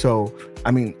 So,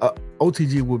 I mean,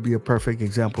 OTG would be a perfect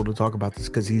example to talk about this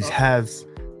because he has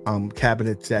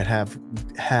cabinets that have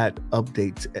had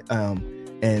updates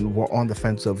and were on the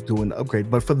fence of doing the upgrade.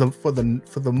 But for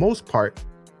the most part,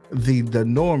 the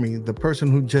normie, the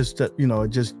person who just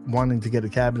just wanting to get a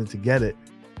cabinet to get it,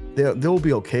 they'll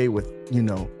be okay with,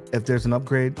 if there's an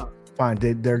upgrade, fine.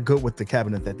 They're good with the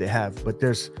cabinet that they have. But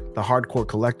there's the hardcore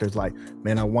collectors like,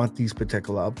 man, I want these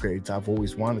particular upgrades. I've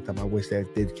always wanted them. I wish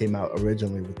that they came out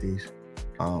originally with these.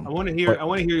 I want to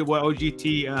hear what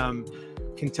OGT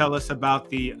can tell us about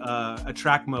the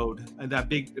attract mode, that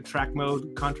big attract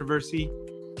mode controversy.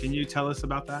 Can you tell us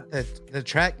about that? The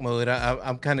track mode,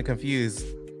 I'm kind of confused.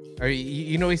 Are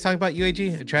you know what he's talking about,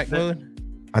 UAG? Attract mode?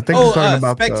 I think he's talking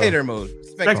about spectator mode.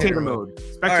 Spectator mode.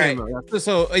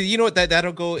 So you know what,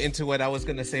 that'll go into what I was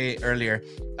gonna say earlier.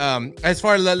 As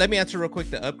far as, let me answer real quick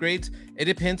the upgrades. It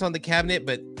depends on the cabinet,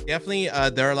 but definitely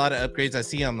there are a lot of upgrades I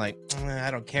see. I'm like,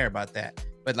 I don't care about that.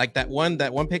 But like that one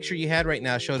picture you had right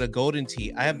now showed a golden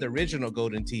tee. I have the original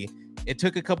golden tee. It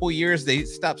took a couple years. They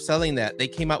stopped selling that. They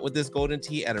came out with this golden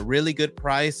tee at a really good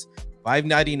price,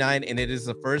 $5.99, and it is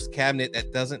the first cabinet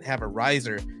that doesn't have a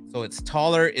riser. So it's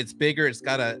taller, it's bigger, it's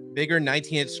got a bigger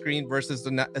 19-inch screen versus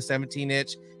the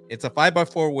 17-inch. It's a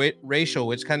 5:4 ratio,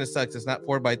 which kind of sucks. It's not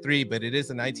 4:3, but it is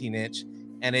a 19-inch.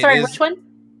 And it is which one?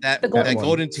 That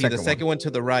golden tee, the second one to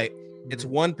the right. It's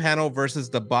one panel versus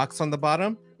the box on the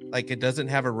bottom. Like, it doesn't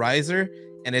have a riser,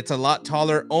 and it's a lot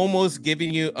taller, almost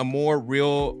giving you a more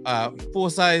real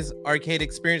full-size arcade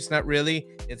experience. Not really.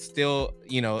 It's still,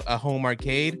 a home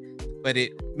arcade, but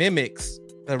it mimics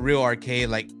the real arcade,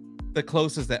 like the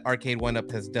closest that Arcade 1-Up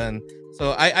has done.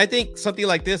 So I think something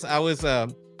like this, I was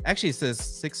actually, it says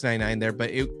 $6.99 there,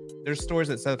 but there's stores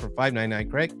that sell it for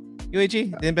 $5.99, correct?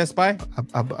 UAG in Best Buy?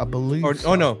 I believe.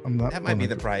 Oh no, that might be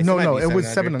the price. No, it was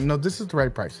 $7. No, this is the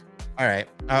right price. All right,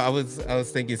 I was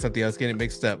thinking something else, getting it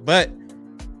mixed up. But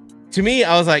to me,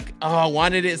 I was like, oh, I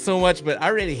wanted it so much, but I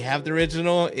already have the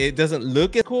original. It doesn't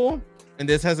look as cool, and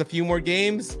this has a few more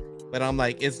games, but I'm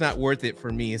like, it's not worth it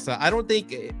for me. So I don't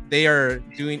think they are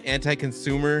doing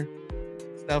anti-consumer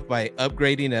stuff by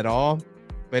upgrading at all.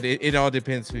 But it all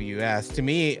depends who you ask. To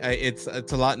me, it's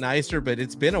a lot nicer, but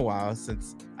it's been a while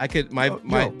since I could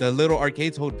the little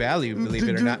arcades hold value, believe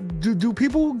it or not. Do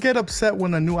people get upset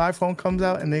when a new iPhone comes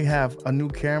out and they have a new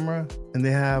camera and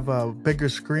they have a bigger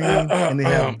screen and they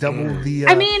have double the?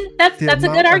 I mean, that's a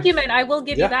good argument. I will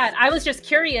give you that. I was just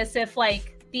curious if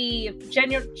the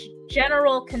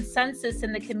general consensus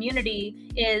in the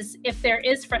community is if there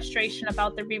is frustration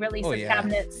about the re-release of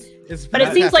cabinets. But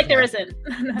it seems like there isn't.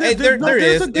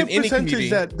 There's a good percentage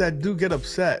that do get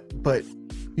upset, but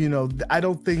I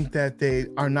don't think that they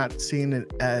are not seeing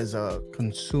it as a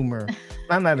consumer,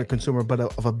 not a consumer, but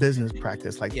of a business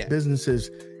practice. Like businesses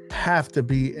have to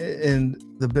be in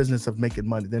the business of making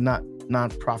money. They're not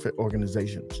non-profit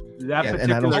organizations.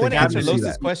 And I want to answer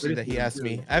Los's question that he asked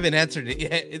me. I haven't answered it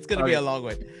yet. It's going to be a long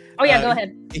one. Oh yeah, go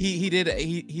ahead. He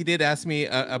did ask me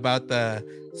about the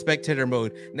spectator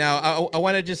mode. Now I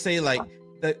want to just say, like,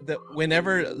 the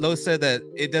whenever Los said that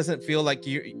it doesn't feel like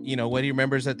what he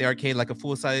remembers at the arcade, like a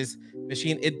full-size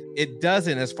machine, it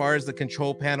doesn't. As far as the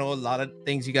control panel, a lot of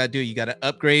things you got to do. You got to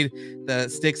upgrade the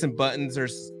sticks and buttons.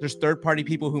 There's third-party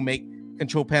people who make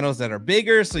control panels that are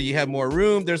bigger, so you have more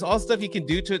room. There's all stuff you can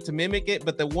do to it to mimic it,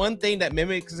 but the one thing that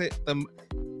mimics it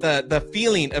the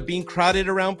feeling of being crowded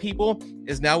around people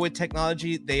is now with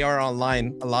technology, they are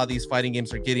online. A lot of these fighting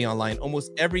games are getting online.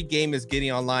 Almost every game is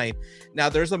getting online. Now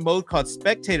there's a mode called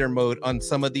spectator mode on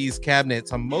some of these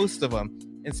cabinets, on most of them.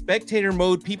 In spectator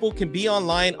mode, people can be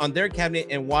online on their cabinet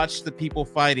and watch the people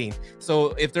fighting.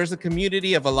 So if there's a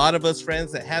community of a lot of us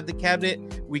friends that have the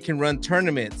cabinet, we can run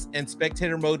tournaments. And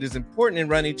spectator mode is important in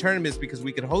running tournaments because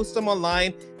we can host them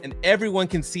online and everyone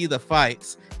can see the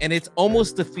fights. And it's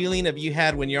almost the feeling of you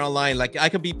had when you're online. Like, I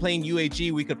could be playing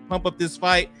UAG, we could pump up this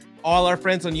fight. All our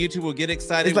friends on YouTube will get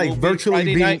excited. It's like virtually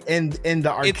being in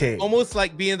the arcade. It's almost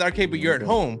like being in the arcade, but you're at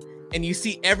home. And you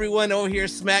see everyone over here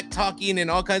smack talking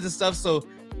and all kinds of stuff. So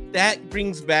that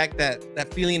brings back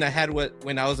that feeling I had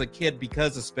when I was a kid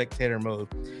because of spectator mode.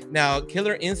 Now,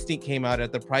 Killer Instinct came out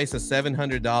at the price of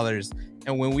 $700.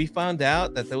 And when we found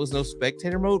out that there was no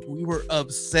spectator mode, we were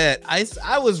upset.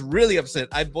 I was really upset.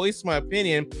 I voiced my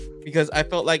opinion because I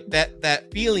felt like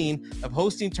that feeling of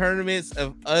hosting tournaments,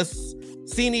 of us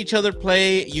seeing each other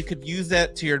play, you could use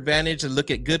that to your advantage and look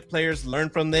at good players, learn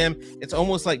from them. It's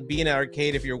almost like being at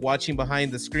arcade if you're watching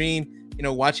behind the screen,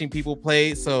 watching people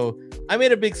play. So I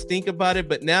made a big stink about it,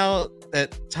 but now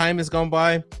that time has gone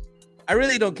by, I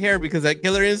really don't care because that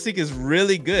Killer Instinct is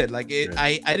really good. Like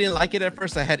I didn't like it at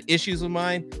first. I had issues with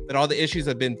mine, but all the issues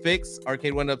have been fixed.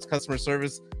 Arcade 1-Up's customer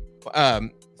service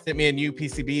sent me a new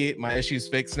PCB. My issue's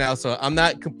fixed now, so I'm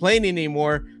not complaining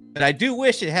anymore. But I do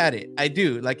wish it had it. I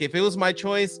do. Like, if it was my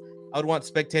choice, I would want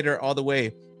spectator all the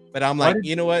way. But I'm like,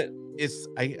 you know what?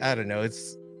 I don't know.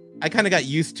 I kind of got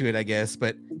used to it, I guess.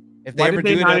 But if they ever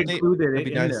do it, include it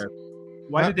in there?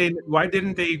 Why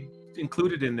didn't they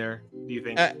include it in there, do you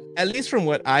think? At least from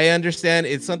what I understand,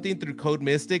 it's something through Code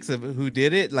Mystics of who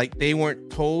did it. Like, they weren't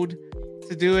told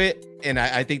to do it, and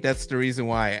I think that's the reason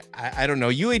why. I don't know.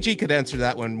 UAG could answer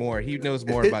that one more. He knows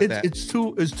more about that. It's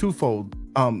twofold.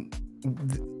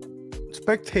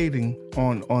 Spectating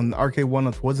on Arcade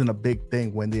 1-Up wasn't a big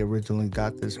thing when they originally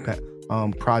got this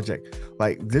project.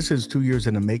 Like, this is 2 years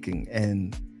in the making,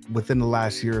 and within the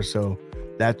last year or so,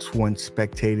 that's when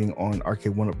spectating on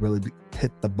Arcade 1-Up really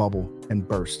hit the bubble and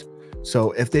burst.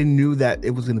 So if they knew that it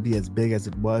was going to be as big as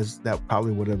it was, that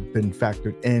probably would have been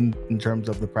factored in terms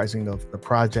of the pricing of the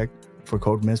project for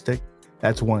Code Mystic.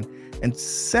 That's one. And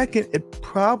second, it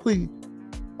probably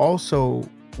also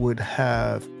would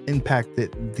have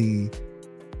impacted the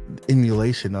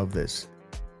emulation of this.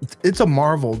 It's a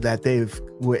marvel that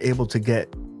were able to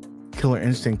get Killer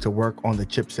Instinct to work on the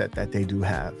chipset that they do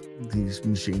have these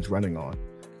machines running on.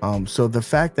 So the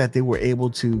fact that they were able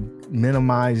to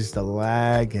minimize the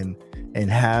lag and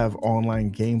have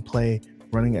online gameplay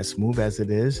running as smooth as it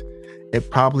is, it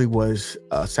probably was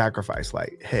a sacrifice.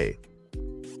 Like, hey,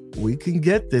 we can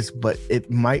get this, but it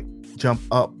might jump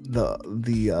up the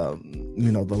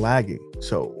lagging.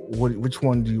 So which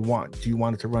one do you want? Do you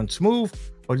want it to run smooth,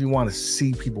 or do you want to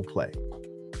see people play?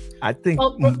 I think.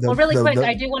 Well, really quick,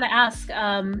 I do want to ask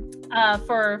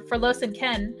for Los and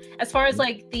Ken, as far as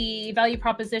like the value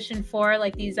proposition for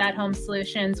like these at-home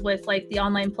solutions with like the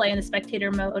online play and the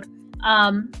spectator mode.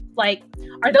 Like,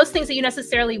 are those things that you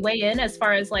necessarily weigh in as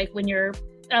far as like when you're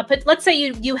let's say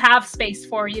you have space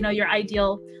for your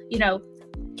ideal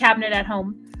cabinet at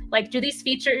home? Like, do these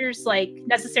features like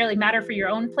necessarily matter for your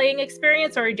own playing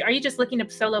experience, or are you just looking to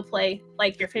solo play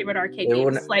like your favorite arcade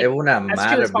games? Like, it would not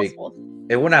matter.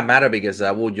 It would not matter because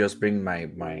I will just bring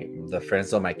the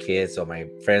friends of my kids or my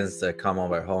friends that come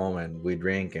over home, and we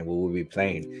drink and we will be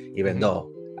playing, even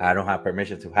though I don't have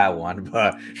permission to have one.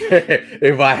 But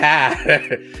if I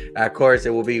had, of course, it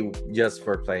will be just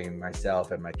for playing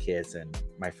myself and my kids and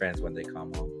my friends when they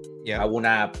come home. Yeah, I will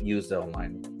not use the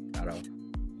online at all.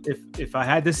 If I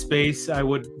had the space, I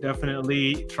would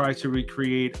definitely try to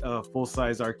recreate a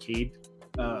full-size arcade.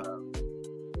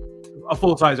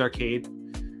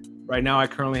 Right now, I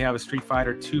currently have a Street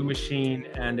Fighter 2 machine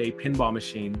and a pinball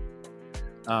machine.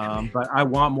 But I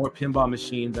want more pinball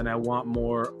machines, and I want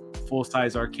more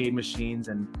full-size arcade machines,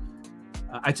 and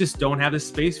I just don't have the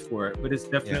space for it. But it's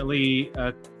definitely,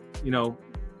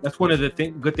 that's one of the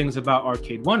good things about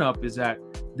Arcade 1-Up is that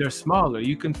they're smaller.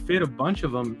 You can fit a bunch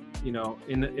of them, in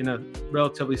a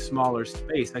relatively smaller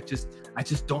space. I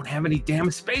just don't have any damn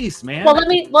space, man. Well,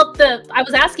 I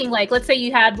was asking, like, let's say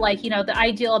you had like, the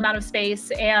ideal amount of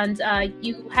space and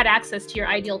you had access to your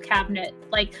ideal cabinet.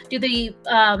 Like, do the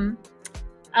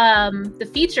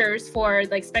features for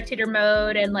like spectator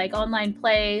mode and like online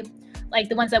play, like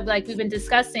the ones that like we've been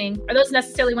discussing, are those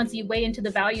necessarily ones you weigh into the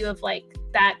value of like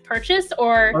that purchase,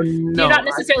 or do you not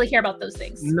necessarily care about those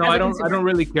things? No, I don't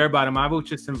really care about them. I will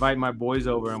just invite my boys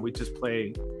over and we just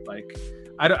play. Like,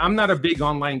 I'm not a big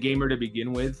online gamer to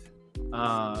begin with.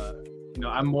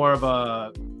 I'm more of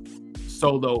a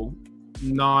solo,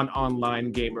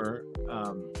 non-online gamer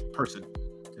person,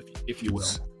 if you will.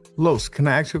 Los, can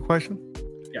I ask you a question?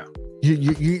 Yeah.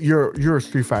 You're a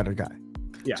Street Fighter guy.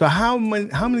 Yeah. So how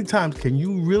many times can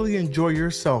you really enjoy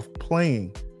yourself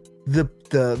playing the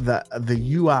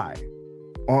UI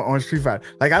on Street Fighter?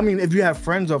 Like, I mean, if you have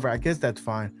friends over, I guess that's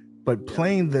fine. But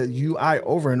playing the UI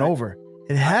over and over,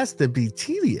 it has to be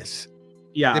tedious.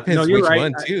 Yeah, depends which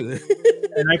one too.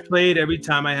 And I played every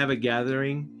time I have a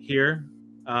gathering here.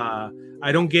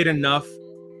 I don't get enough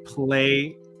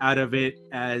play out of it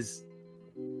as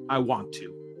I want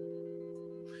to.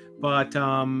 But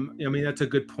I mean, that's a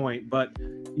good point. But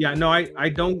yeah, no, I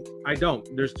don't.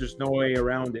 There's no way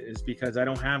around it. It's because I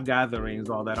don't have gatherings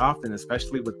all that often,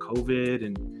 especially with COVID,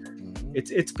 and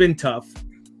it's been tough.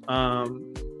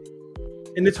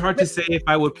 And it's hard to say if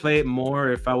I would play it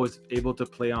more if I was able to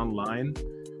play online,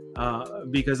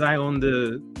 because I own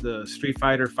the Street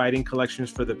Fighter fighting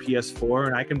collections for the PS4,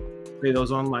 and I can play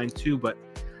those online too. But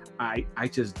I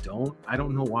just don't. I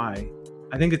don't know why.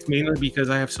 I think it's mainly because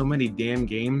I have so many damn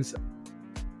games.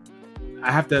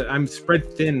 I'm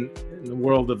spread thin in the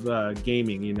world of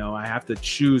gaming. I have to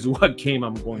choose what game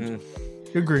I'm going to play.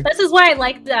 Agree. This is why I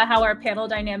like how our panel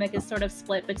dynamic is sort of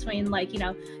split between like,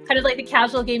 kind of like the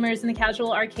casual gamers and the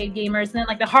casual arcade gamers, and then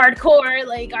like the hardcore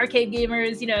like arcade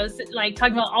gamers, like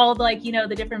talking about all the like,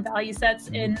 the different value sets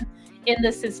in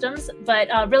the systems. But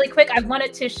really quick, I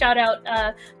wanted to shout out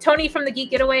Tony from the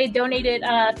Geek Getaway donated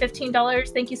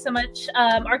 $15. Thank you so much.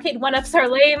 Arcade 1-Ups are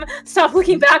lame. Stop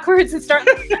looking backwards and start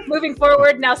moving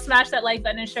forward. Now smash that like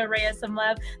button and show Reyes some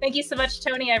love. Thank you so much,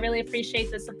 Tony. I really appreciate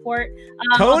the support.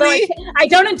 Tony? I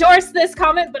don't endorse this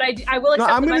comment, but I will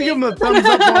accept I'm going to give him a thumbs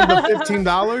up on the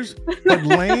 $15, but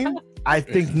lame. I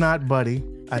think not, buddy.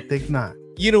 I think not.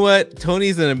 You know what?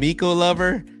 Tony's an Amico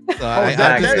lover. So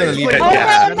I'm just gonna leave it. Oh,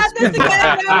 Yeah. no, not this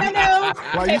again. No.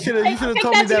 Well, you should have Take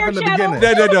told me that to that your from the channel.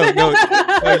 beginning. No.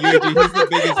 Yuji, he's the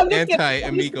biggest I'm just kidding.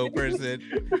 anti-Amico person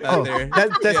out there.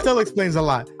 That still explains a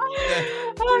lot.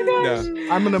 Oh, gosh.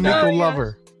 No. I'm an Amico Oh, yeah.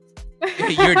 lover.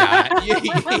 You're not.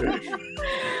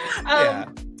 Yeah.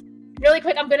 Really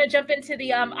quick, I'm going to jump into the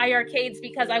iArcades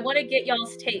because I want to get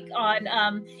y'all's take on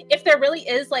if there really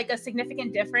is like a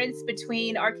significant difference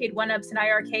between arcade one-ups and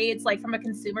iArcades, like from a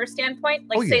consumer standpoint.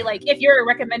 Like, say, like if you're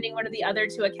recommending one or the other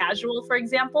to a casual, for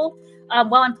example.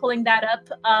 While I'm pulling that up,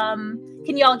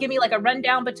 can y'all give me like a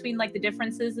rundown between like the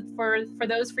differences for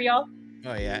those for y'all?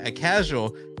 Oh yeah, a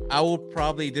casual. I will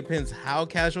probably depends how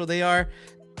casual they are.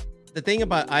 The thing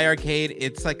about iArcade,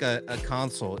 it's like a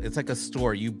console. It's like a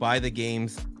store. You buy the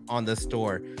games on the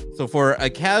store. So for a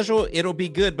casual, it'll be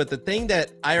good. But the thing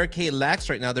that iArcade lacks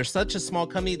right now, they're such a small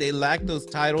company, they lack those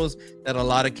titles that a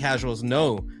lot of casuals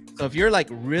know. So if you're like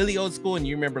really old school and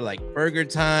you remember like Burger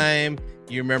Time,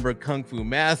 you remember Kung Fu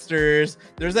Masters,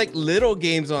 there's like little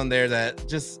games on there that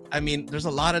just, I mean, there's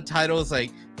a lot of titles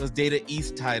like those Data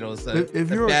East titles. If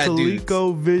you're a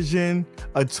ColecoVision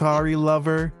Atari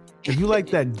lover, if you like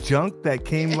that junk that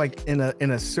came like in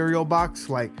a cereal box,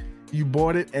 like you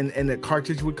bought it and the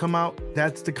cartridge would come out,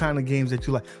 that's the kind of games that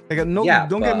you like. Like, no,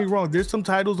 don't get me wrong, there's some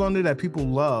titles on there that people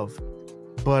love,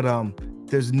 but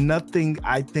there's nothing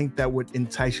I think that would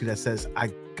entice you that says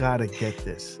I gotta get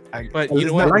this. But you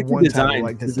know what? I like the design.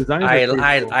 Like this.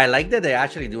 I like that they're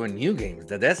actually doing new games.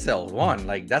 The Dead Cells one,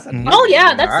 like that's a new yeah,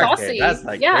 game that's arcade. saucy. That's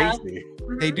like crazy.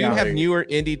 They do have newer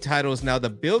indie titles now. The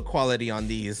build quality on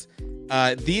these,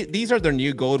 these are their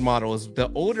new gold models. The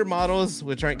older models,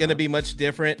 which aren't going to be much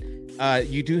different,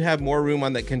 you do have more room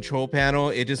on that control panel.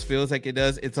 It just feels like it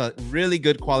does. It's a really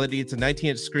good quality. It's a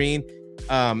 19-inch screen.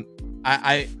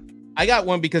 I got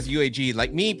one because UAG.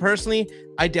 Like me personally,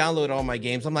 I download all my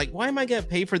games. I'm like, why am I gonna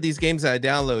pay for these games that I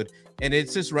download? And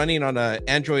it's just running on an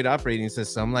Android operating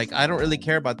system. Like, I don't really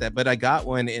care about that, but I got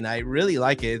one and I really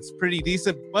like it. It's pretty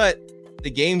decent, but the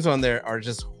games on there are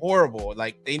just horrible.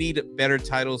 Like, they need better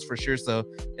titles for sure. So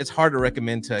it's hard to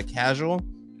recommend to a casual.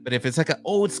 But if it's like an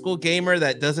old school gamer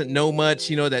that doesn't know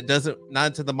much, you know, that doesn't not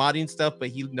into the modding stuff, but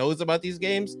he knows about these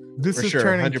games, this for is sure,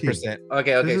 turning 100%.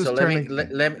 Okay. So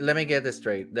let me get this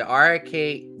straight. The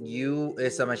arcade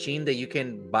is a machine that you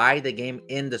can buy the game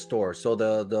in the store. So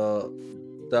the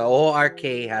whole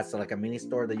arcade has like a mini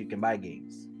store that you can buy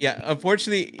games. Yeah,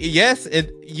 unfortunately, yes.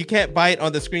 You can't buy it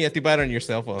on the screen. You have to buy it on your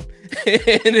cell phone.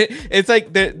 And it's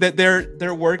like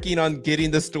they're working on getting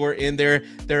the store in there.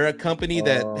 They're a company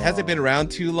that hasn't been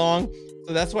around too long,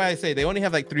 so that's why I say they only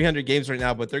have like 300 games right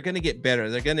now. But they're going to get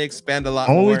better. They're going to expand a lot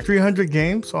more. Only 300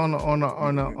 games on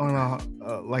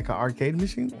a like an arcade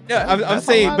machine. Yeah, I'm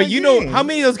saying, but you know how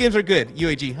many of those games are good?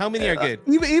 UAG, how many are good?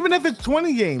 Even if it's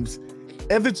 20 games,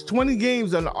 if it's 20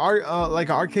 games, like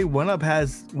an arcade one-up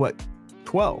has what?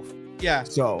 12. Yeah.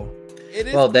 So it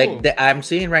is. Well, cool. I'm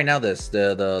seeing right now the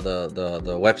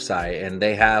website, and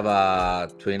they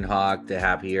have Twin Hawk. They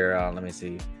have here. Let me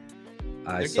see.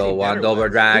 I saw one Double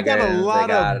Dragon. They got a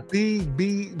lot of B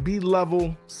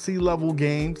level, C level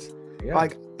games. Yeah.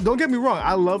 Like, don't get me wrong,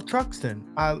 I love Truxton.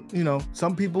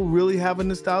 Some people really have a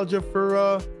nostalgia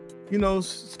for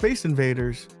Space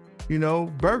Invaders.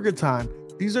 Burger Time.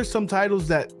 These are some titles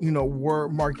that were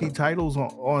marquee titles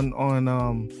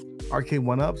on arcade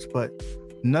one-ups, but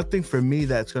nothing for me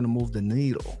that's going to move the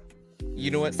needle. You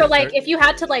know what? So like, if you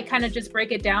had to like kind of just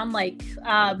break it down, like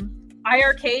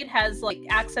iArcade has like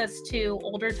access to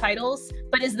older titles,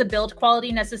 but is the build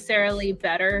quality necessarily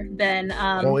better than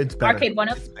it's better. arcade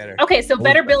one-ups? Okay, so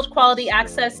better build quality,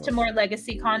 access to more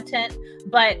legacy content,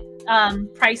 but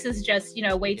price is just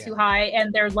way too high,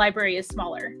 and their library is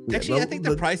smaller. Actually, I think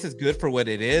the price is good for what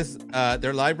it is.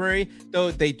 Their library,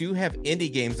 though, they do have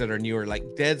indie games that are newer, like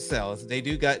Dead Cells. They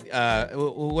do got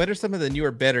what are some of the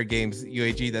newer, better games,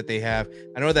 UAG, that they have?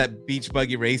 I know that Beach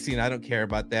Buggy Racing, I don't care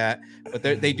about that, but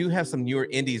they do have some newer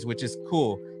indies, which is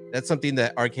cool. That's something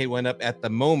that Arcade One-Up at the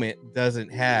moment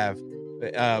doesn't have,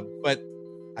 but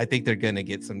I think they're gonna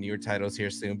get some newer titles here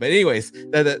soon. But anyways,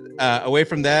 away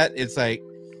from that, it's like,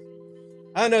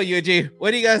 I don't know, UAG.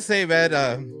 What do you guys say, man?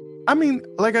 I mean,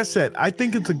 like I said, I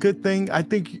think it's a good thing. I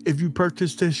think if you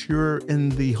purchase this, you're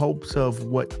in the hopes of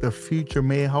what the future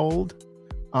may hold.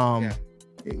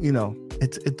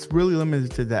 It's really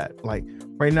limited to that. Like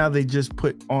right now, they just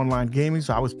put online gaming.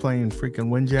 So I was playing freaking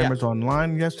Windjammers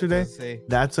online yesterday.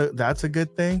 That's a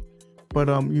good thing. But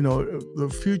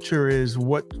the future is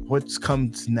what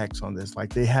comes next on this.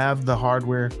 Like, they have the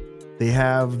hardware. They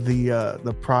have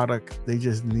the product. They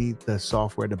just need the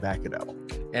software to back it up.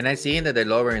 And I seen that they're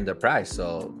lowering the price,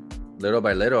 so little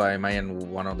by little, I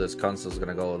imagine one of these consoles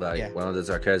gonna go like one of these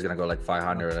arcades gonna go like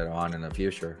 500 later on in the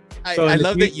future. I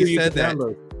love that you said that.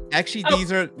 Actually,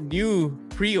 these are new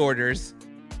pre-orders,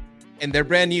 and they're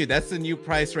brand new. That's the new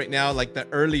price right now, like the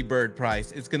early bird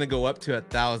price. It's gonna go up to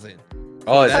 1,000.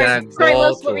 Oh, it's gonna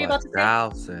go to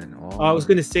 1,000. Oh. I was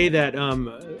gonna say that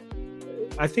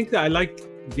I think that I like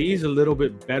these a little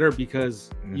bit better because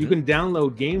you can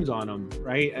download games on them,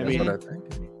 right? I mean, what I think.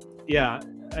 Yeah,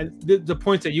 and the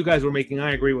points that you guys were making,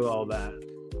 I agree with all that.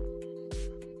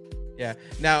 Yeah.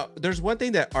 Now, there's one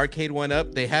thing that Arcade One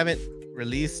Up, they haven't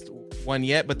released one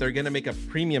yet, but they're gonna make a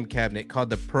premium cabinet called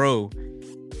the Pro,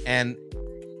 and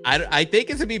I think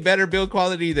it's gonna be better build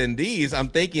quality than these. I'm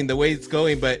thinking the way it's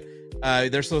going, but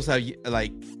they're supposed to have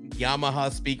like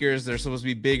Yamaha speakers. They're supposed to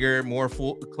be bigger, more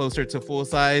closer to full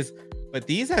size. But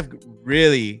these have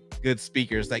really good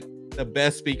speakers, like the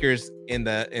best speakers in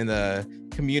the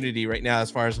community right now as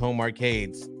far as home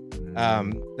arcades.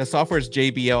 The software is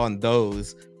JBL on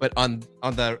those, but on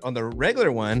the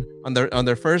regular one, on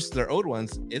their old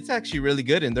ones, it's actually really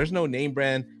good, and there's no name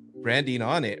branding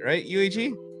on it, right,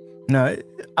 UAG? No,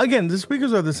 again, the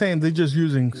speakers are the same. They're just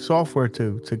using software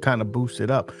to kind of boost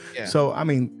it up. Yeah. So I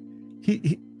mean,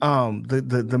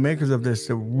 the makers of this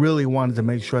really wanted to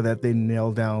make sure that they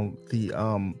nailed down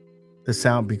the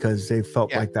sound, because they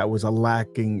felt like that was a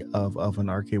lacking of an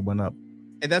Arcade One Up.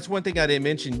 And that's one thing I didn't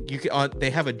mention. You could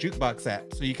they have a jukebox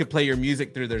app, so you could play your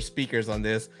music through their speakers on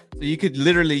this. So you could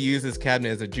literally use this cabinet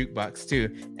as a jukebox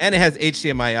too, and it has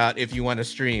HDMI out if you want to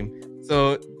stream.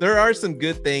 So there are some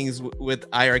good things with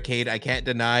iArcade. I can't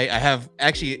deny. I have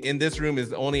actually in this room is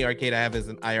the only arcade I have is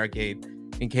an iArcade,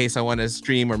 in case I want to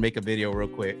stream or make a video real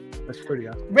quick. That's pretty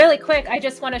awesome. Really quick, I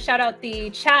just want to shout out the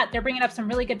chat. They're bringing up some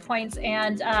really good points,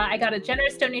 and I got a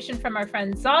generous donation from our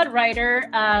friend Zod Rider.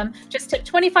 Just took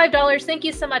 $25. Thank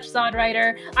you so much, Zod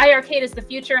Rider. iArcade is the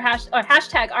future.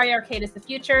 Hashtag iArcade is the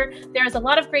future. There's a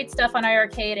lot of great stuff on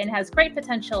iArcade and has great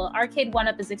potential. Arcade One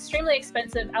Up is extremely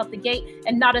expensive out the gate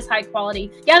and not as high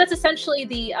quality. Yeah, that's essentially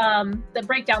the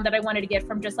breakdown that I wanted to get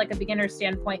from just like a beginner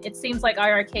standpoint. It seems like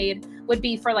iArcade would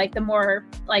be for like the more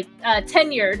like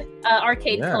tenured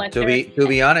arcade collector. To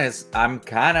be honest, I'm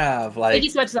kind of like, thank you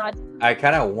so much, Zod. I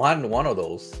kind of want one of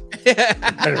those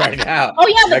right now. Oh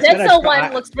yeah, the Dead Cell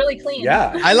one looks really clean.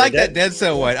 Yeah, I like that Dead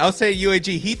Cell one. I'll say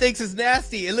UAG. He thinks it's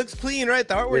nasty. It looks clean, right?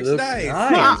 The artwork's nice.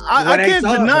 I can't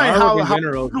deny how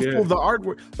beautiful the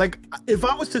artwork. Like, if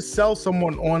I was to sell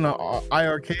someone on an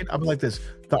iArcade, I'd be like this: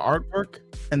 the artwork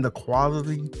and the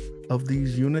quality of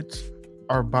these units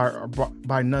are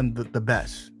by none the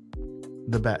best.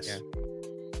 The best. Yeah.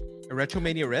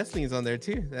 Retromania Wrestling is on there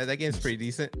too. That game's pretty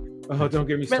decent. Oh, don't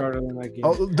get me started on that game.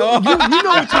 Oh, you know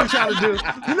what you were trying to do.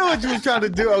 You know what you were trying to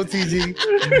do,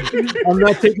 OTG. I'm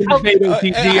not taking the bait,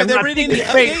 OTG. Are there any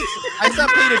updates? I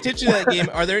stopped paying attention to that game.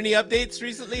 Are there any updates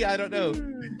recently? I don't know.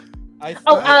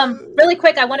 Really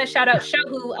quick, I want to shout out Sho,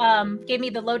 who gave me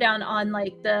the lowdown on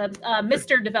like the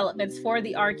Mr. developments for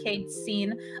the arcade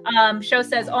scene. Sho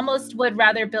says almost would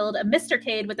rather build a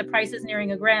Mr.cade with the prices nearing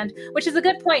 $1,000, which is a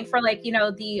good point for like, you know,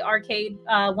 the arcade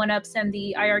one-ups and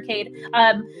the iArcade.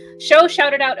 Sho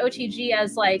shouted out OTG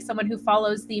as like someone who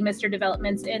follows the Mr.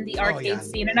 developments in the arcade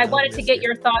scene, and I wanted to get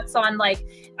your thoughts on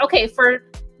like, okay, for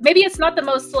maybe it's not the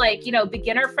most like, you know,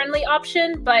 beginner friendly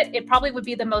option, but it probably would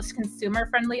be the most consumer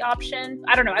friendly option.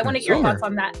 I don't know. I want to get your thoughts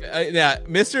on that. Yeah,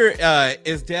 Mr.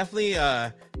 Is definitely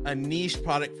a niche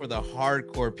product for the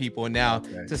hardcore people. Now,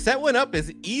 to set one up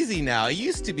is easy now. It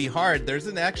used to be hard. There's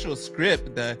an actual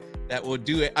script that will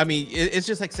do it. I mean, it's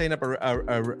just like setting up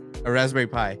a Raspberry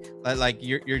Pi. Like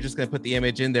you're just gonna put the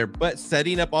image in there, but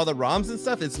setting up all the ROMs and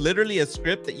stuff, it's literally a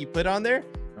script that you put on there.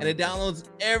 And it downloads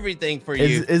everything for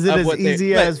you. Is it as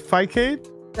easy as Fightcade?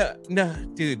 No,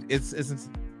 dude, it's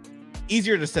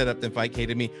easier to set up than Fightcade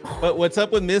to me. But what's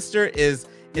up with Mr. is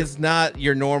it's not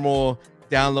your normal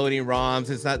downloading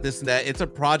ROMs. It's not this and that. It's a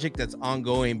project that's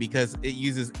ongoing because it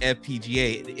uses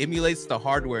FPGA. It emulates the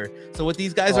hardware. So what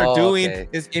these guys are doing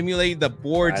is emulating the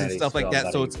boards and stuff like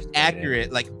that. So it's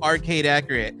accurate, like arcade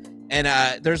accurate.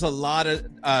 And there's a lot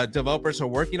of developers who are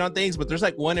working on things, but there's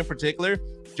like one in particular,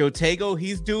 Jotego.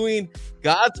 He's doing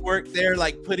God's work there,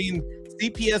 like putting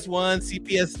CPS 1,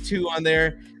 CPS 2 on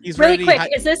there. He's really quick.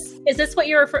 Is this what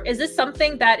you're referring? Is this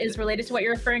something that is related to what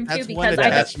you're referring to? That's because one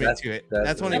attachment to it.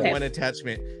 That's only one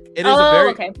attachment. It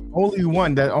is only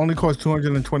one that only costs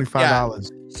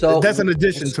 $225. So that's an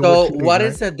addition to what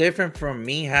is the difference from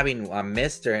me having a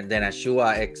Mr. than a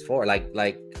Shua X4?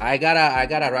 Like I got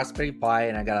a Raspberry Pi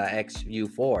and I got an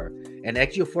XU4, And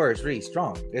XU4 is really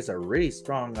strong. It's a really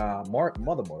strong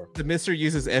motherboard. The Mister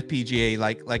uses FPGA,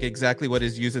 like exactly what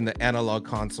is used in the analog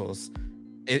consoles.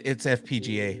 It's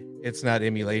FPGA. It's not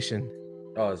emulation.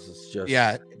 Oh, it's just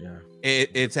yeah.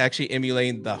 It's actually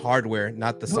emulating the hardware,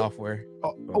 not the software.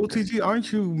 OTG,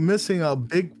 aren't you missing a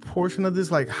big portion of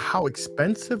this? Like how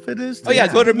expensive it is? Oh yeah,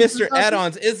 go to Mr.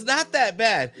 Add-ons. It's not that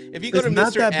bad. If you go to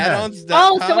Mr. Add-ons.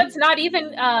 Oh, so it's not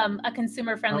even a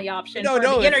consumer-friendly option. No, for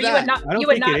a beginner. It's not. You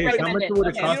would not How recommend much it. would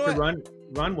it cost to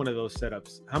run one of those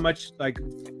setups? How much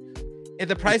And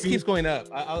the price keeps going up.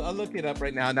 I'll look it up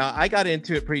right now. Now I got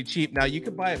into it pretty cheap. Now you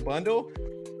could buy a bundle.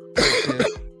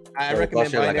 I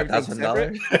recommend buying everything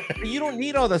separate. But you don't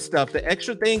need all the stuff, the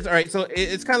extra things. All right, so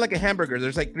it's kind of like a hamburger.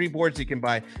 There's like 3 boards you can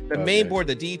buy. The main board,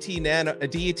 the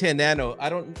DE10 Nano. I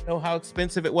don't know how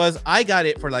expensive it was. I got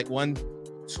it for like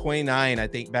 $129, I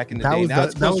think, back in the day. Now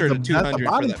it's closer to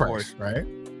 $200 for that board, right?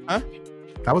 Huh?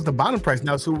 That was the bottom price.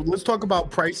 Now, so let's talk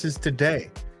about prices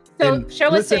today. So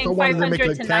Show was saying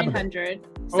 500 to 900.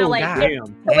 So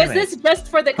is this just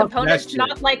for the components,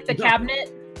 not like the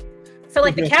cabinet? So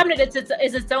like the cabinet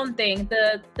is its own thing.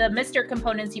 The Mister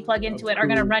components you plug into it are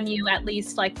going to run you at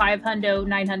least like $500,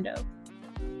 $900.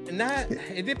 And that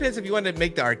it depends if you want to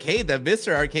make the arcade, the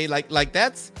Mister arcade, like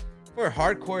that's for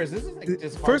hardcores. This is like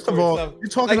just first of all stuff. You're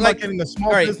talking about getting a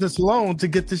small business loan to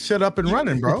get this shit up and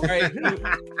running, bro. All right,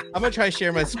 I'm gonna try to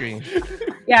share my screen.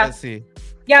 Yeah. Let's see.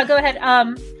 Yeah, go ahead.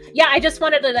 Yeah, I just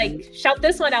wanted to like shout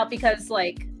this one out because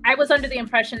like I was under the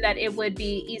impression that it would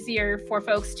be easier for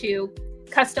folks to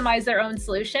customize their own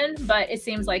solution, but it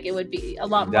seems like it would be a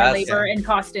lot more labor and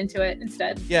cost into it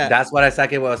instead. Yeah, that's what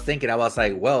exactly what I was thinking. I was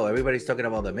like, well, everybody's talking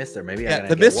about the Mister. Maybe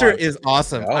the Mister is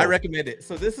awesome. I recommend it.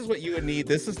 So this is what you would need.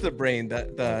 This is the brain,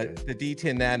 the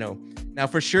D10 Nano. Now,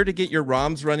 for sure, to get your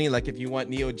ROMs running, like if you want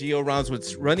Neo Geo ROMs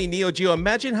with running Neo Geo,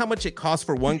 imagine how much it costs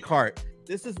for one cart.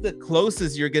 This is the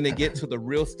closest you're gonna get to the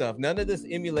real stuff. None of this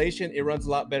emulation. It runs a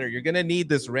lot better. You're gonna need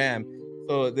this RAM.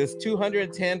 So this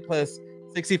 210 plus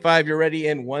 65, you're already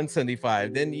in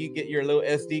 175. Then you get your little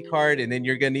SD card, and then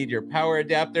you're gonna need your power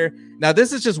adapter. Now,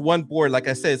 this is just one board. Like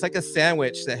I said, it's like a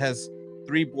sandwich that has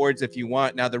 3 boards if you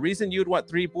want. Now, the reason you'd want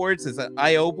 3 boards is an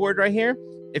IO board right here.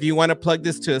 If you want to plug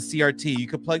this to a CRT, you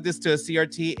could plug this to a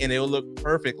CRT and it'll look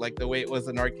perfect like the way it was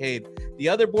in arcade. The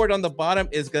other board on the bottom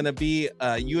is gonna be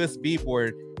a USB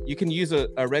board. You can use a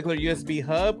regular USB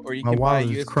hub, or you can buy a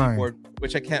USB board,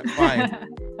 which I can't find.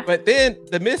 But then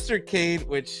the Mr. Cade,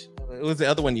 which it was the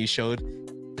other one you showed,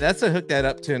 that's to hook that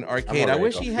up to an arcade. I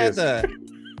wish he had the.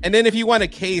 And then if you want a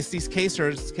case, these cases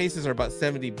are about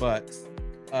 $70.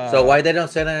 So why they don't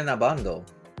sell it in a bundle?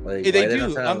 Like, they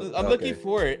do. I'm looking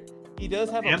for it. He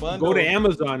does have a bundle. Go to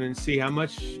Amazon and see how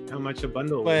much a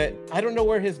bundle. But I don't know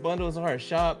where his bundles are.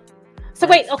 Shop. So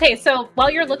wait, okay. So while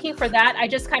you're looking for that, I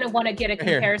just kind of want to get a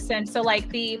comparison. So like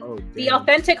the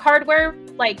authentic hardware,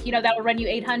 like that will run you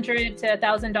 $800 to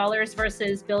 $1,000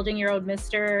 versus building your own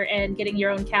Mister and getting your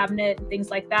own cabinet and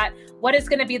things like that. What is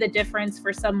going to be the difference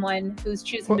for someone who's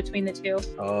choosing between the two?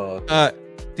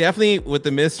 Definitely with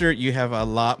the Mister, you have a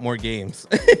lot more games.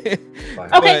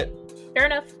 Okay, fair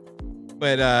enough.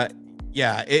 But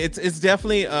yeah, it's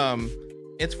definitely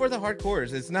it's for the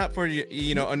hardcores. It's not for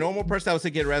a normal person. I would say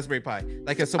get a Raspberry Pi,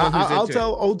 like as someone who's I'll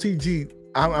tell OTG.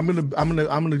 I'm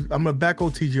gonna back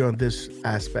OTG on this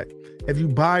aspect. If you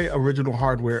buy original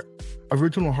hardware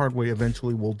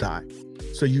eventually will die.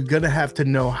 So you're gonna have to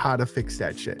know how to fix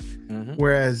that shit.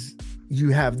 Whereas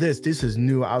you have this is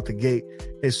new out the gate.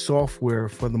 It's software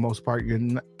for the most part. You're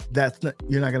not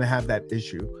gonna have that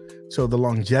issue. So the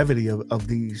longevity of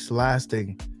these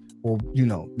lasting will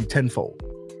be tenfold.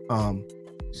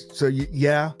 So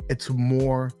yeah, it's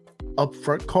more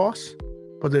upfront costs,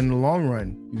 but in the long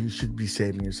run, you should be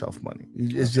saving yourself money.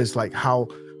 It's just like how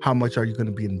much are you going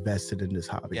to be invested in this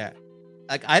hobby? Yeah,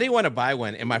 like I didn't want to buy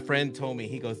one, and my friend told me,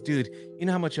 he goes, "Dude, you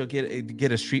know how much you'll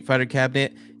get a Street Fighter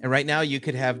cabinet, and right now you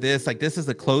could have this. Like this is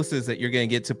the closest that you're going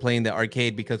to get to playing the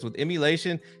arcade, because with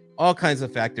emulation, all kinds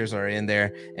of factors are in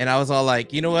there." And I was all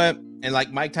like, you know what? And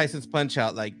like Mike Tyson's Punch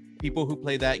Out, like people who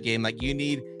play that game, like you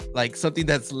need like something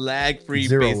that's lag free,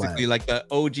 basically like the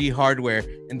OG hardware,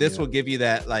 and this will give you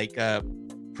that like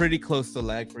pretty close to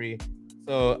lag free.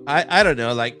 So I don't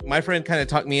know, like my friend kind of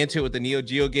talked me into it with the Neo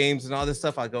Geo games and all this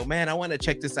stuff. I go, man, I want to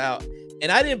check this out,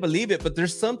 and I didn't believe it, but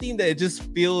there's something that just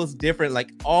feels different.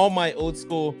 Like all my old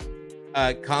school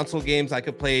console games, I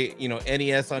could play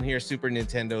NES on here, Super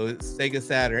Nintendo, Sega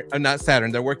Saturn, not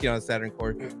Saturn, they're working on a Saturn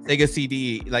core, Sega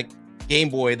CD, like Game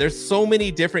Boy. There's so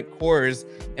many different cores,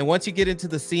 and once you get into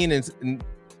the scene and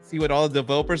see what all the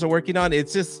developers are working on,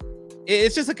 it's just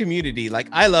a community. Like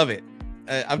I love it.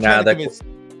 I'm trying to convince.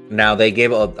 Now they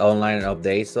give online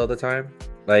updates all the time.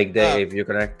 Like if you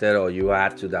connected or you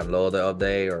had to download the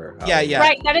update or yeah.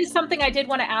 Right, that is something I did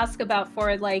want to ask about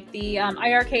for like the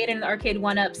iArcade and the Arcade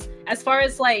 1-Ups. As far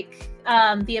as like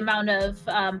the amount of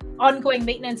ongoing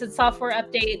maintenance and software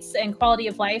updates and quality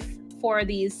of life for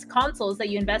these consoles that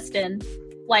you invest in.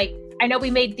 Like, I know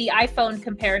we made the iPhone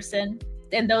comparison,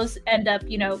 and those end up,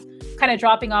 kind of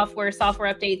dropping off where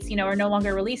software updates, are no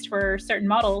longer released for certain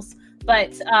models.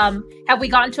 But have we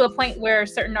gotten to a point where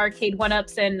certain Arcade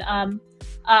 1-Ups and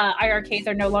iArcades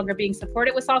are no longer being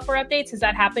supported with software updates? Has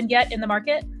that happened yet in the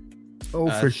market? Oh,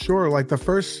 for sure. Like the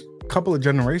first couple of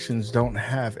generations don't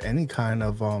have any kind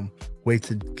of way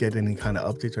to get any kind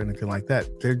of updates or anything like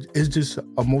that. There is just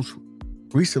most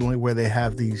recently where they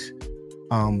have these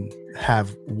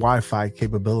have Wi-Fi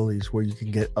capabilities where you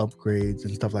can get upgrades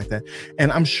and stuff like that.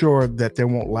 And I'm sure that they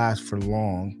won't last for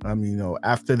long. I mean,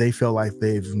 after they feel like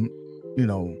they've,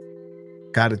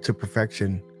 got it to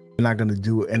perfection, they're not going to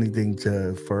do anything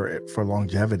for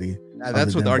longevity.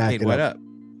 That's what Arcade 1-Up.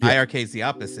 Yeah. iArcade's the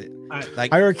opposite.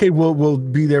 iArcade will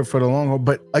be there for the long haul,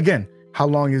 but again, how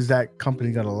long is that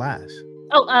company going to last?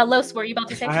 Oh, Los, were you about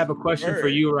to say? I have a question for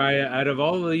you, Raya. Out of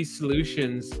all of these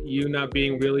solutions, you not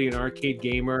being really an arcade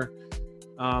gamer,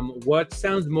 what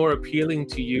sounds more appealing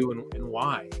to you and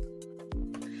why?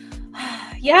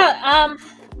 Yeah,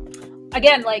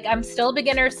 again, like I'm still a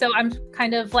beginner, so I'm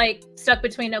kind of like stuck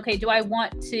between, okay, do I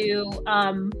want to,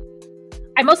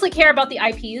 I mostly care about the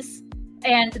IPs,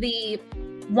 and the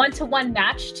one-to-one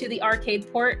match to the arcade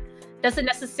port doesn't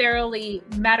necessarily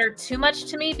matter too much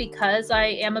to me because I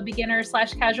am a beginner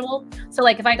 / casual. So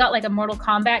like if I got like a Mortal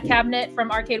Kombat cabinet from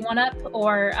Arcade 1-Up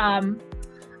or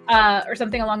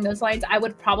something along those lines, I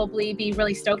would probably be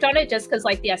really stoked on it just because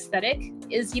like the aesthetic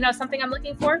is, something I'm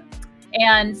looking for.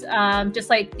 And just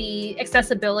like the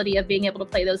accessibility of being able to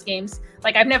play those games.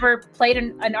 Like I've never played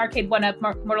an Arcade 1-Up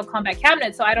Mortal Kombat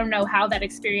cabinet, so I don't know how that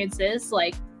experience is.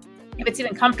 Like if it's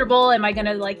even comfortable, am I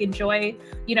gonna like enjoy,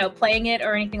 playing it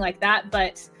or anything like that?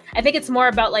 But I think it's more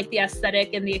about like the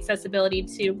aesthetic and the accessibility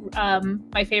to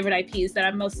my favorite IPs that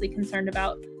I'm mostly concerned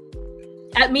about.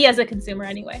 At me as a consumer,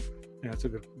 anyway. Yeah,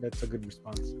 that's a good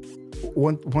response.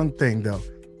 One thing though,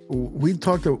 we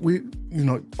talked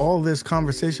all this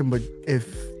conversation, but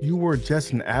if you were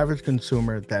just an average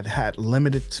consumer that had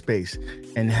limited space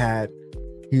and had,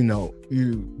 you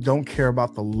don't care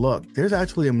about the look, there's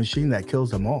actually a machine that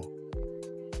kills them all.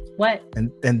 What?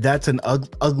 And that's an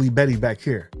ugly Betty back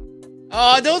here.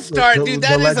 Oh, don't start, dude.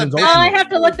 That is a Oh, I have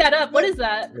to look that up. What is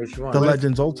that? Which one? The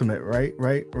Legends Ultimate, right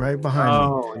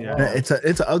behind me. Yeah. It's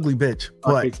an ugly bitch,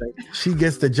 but she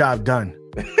gets the job done.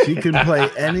 She can play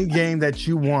any game that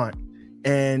you want,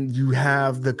 and you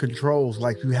have the controls,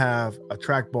 like you have a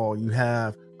trackball, you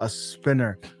have a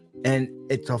spinner, and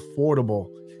it's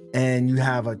affordable, and you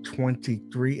have a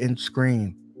 23-inch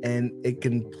screen, and it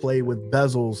can play with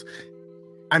bezels.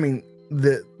 I mean,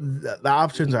 the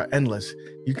options are endless.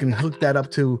 You can hook that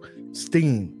up to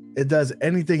Steam. It does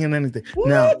anything and anything. What?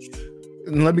 Now,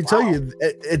 let me tell you,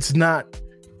 it's not.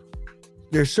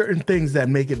 There's certain things that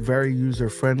make it very user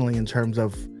friendly in terms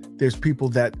of there's people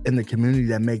that in the community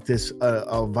that make this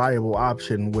a viable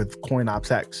option with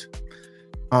CoinOps X.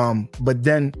 But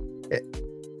then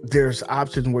there's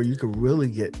options where you could really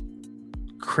get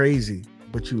crazy,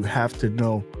 but you have to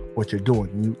know what you're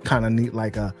doing. You kind of need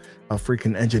like a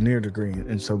freaking engineer degree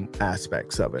in some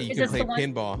aspects of it. You can play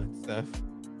pinball and stuff.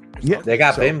 Yeah, they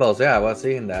got pinballs. Yeah, I was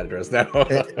seeing that address now.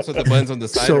 That's what the buttons on the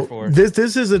side are for.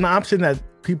 This is an option that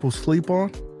people sleep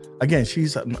on. Again,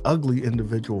 she's an ugly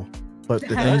individual, but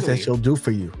the things that she'll do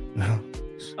for you.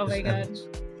 Oh my god.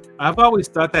 I've always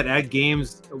thought that Ad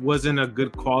Games wasn't a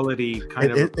good quality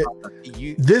kind of.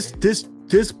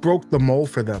 This broke the mold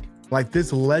for them. Like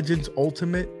this Legends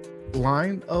Ultimate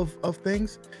line of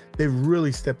things, they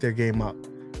really stepped their game up,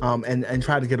 and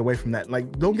tried to get away from that.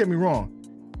 Like, don't get me wrong,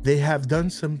 they have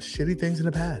done some shitty things in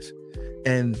the past,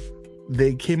 and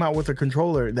they came out with a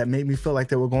controller that made me feel like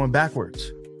they were going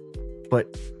backwards.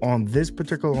 But on this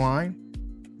particular line,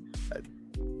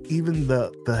 even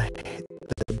the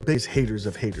biggest haters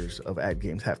of Ad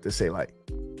Games have to say like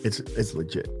it's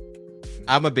legit.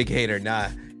 I'm a big hater. Nah,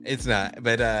 it's not.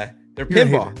 But their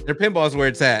pinball. Their pinball is where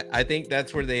it's at. I think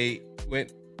that's where they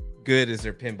went good, is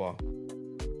their pinball.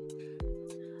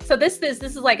 So this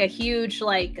is like a huge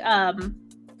like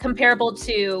comparable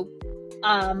to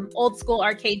old school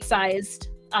arcade sized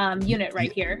unit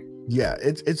right here. Yeah,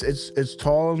 it's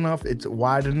tall enough, it's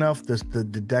wide enough, the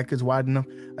deck is wide enough.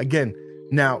 Again,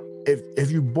 now if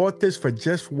you bought this for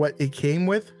just what it came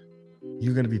with,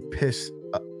 you're gonna be pissed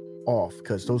off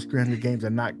because those 300 games are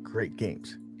not great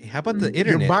games. How about the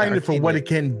internet? You're buying it for what it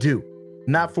can do.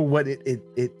 not for what it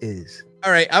is.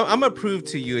 All right, I'm gonna prove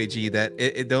to UAG that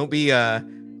it don't be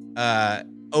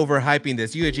overhyping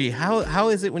this. UAG, how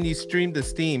is it when you stream to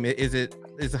Steam?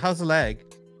 How's the lag?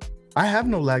 I have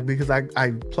no lag because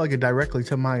I plug it directly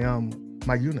to my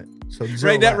my unit. So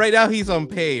right now he's on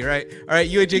pay, right? All right,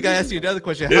 UAG, gotta ask you another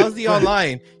question. How's the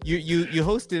online? You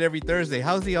host it every Thursday.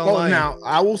 How's the online? Oh, now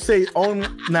I will say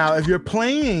now if you're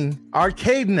playing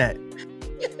ArcadeNet,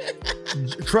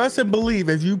 trust and believe,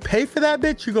 if you pay for that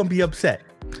bitch, you're gonna be upset.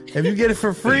 If you get it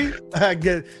for free,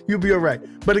 you'll be all right.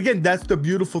 But again, that's the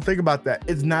beautiful thing about that.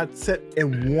 It's not set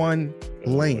in one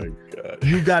lane.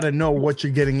 You got to know what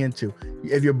you're getting into.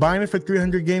 If you're buying it for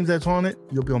 300 games that's on it,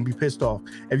 you're going to be pissed off.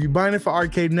 If you're buying it for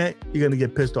ArcadeNet, you're going to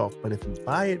get pissed off. But if you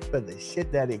buy it for the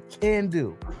shit that it can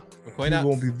do, you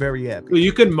won't be very happy. Well,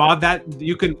 you can mod that.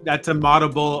 That's a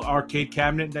moddable arcade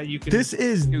cabinet that you can. This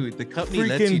is dude, the company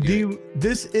lets you do it.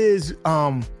 This is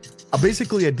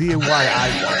basically a DIY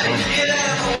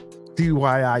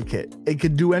kit. It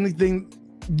could do anything.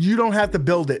 You don't have to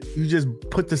build it. You just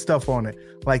put the stuff on it.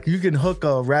 Like you can hook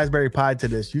a Raspberry Pi to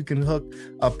this. You can hook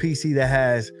a PC that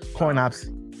has coin ops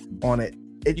on it.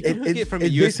 It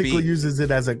basically uses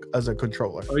it as a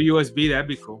controller or USB. That'd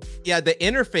be cool. Yeah, the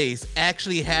interface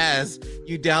actually has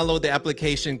you download the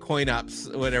application coin ops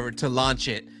whatever to launch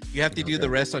it. You have to do the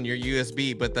rest on your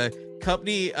USB, but the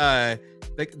company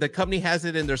the company has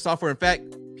it in their software. In fact,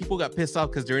 people got pissed off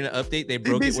because during the update they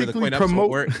broke it where the coin ups won't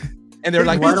work. And they're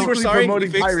like, we're sorry,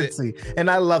 promoting piracy,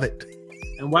 and I love it.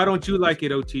 And why don't you like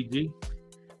it, OTG?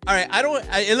 All right,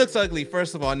 it looks ugly,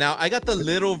 first of all. Now, I got the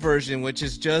little version, which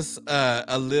is just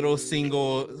a little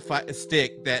single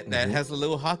stick that has a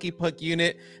little hockey puck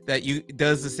unit that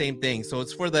does the same thing. So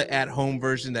it's for the at-home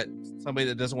version that somebody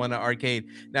that doesn't want to arcade.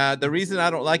 Now, the reason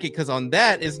I don't like it, because on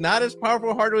that, it's not as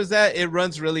powerful hardware as that. It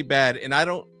runs really bad, and I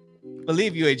don't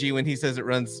believe UAG when he says it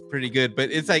runs pretty good,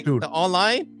 but it's like, dude, the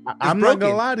online, I'm not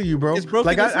gonna lie to you, bro. It's broken.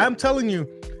 Like I'm telling you,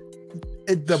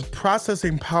 the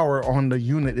processing power on the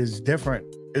unit is different.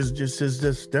 Is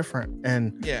just different,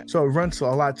 and yeah, so it runs a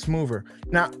lot smoother.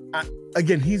 Now,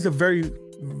 again, he's a very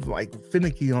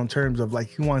finicky on terms of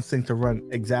he wants things to run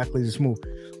exactly smooth.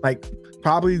 Like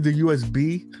probably the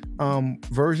USB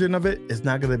version of it is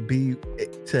not gonna be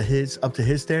up to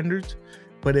his standards,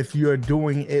 but if you're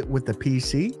doing it with the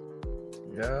PC,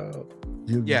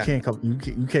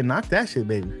 you can't knock that shit,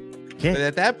 baby. Can't. But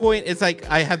at that point, it's like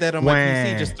I have that on my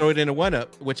PC. Just throw it in a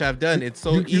 1-up, which I've done. It's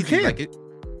so easy.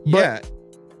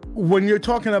 When you're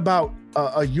talking about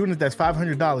a unit that's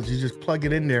 $500, you just plug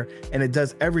it in there and it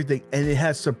does everything, and it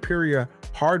has superior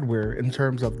hardware in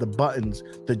terms of the buttons,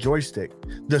 the joystick,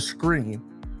 the screen.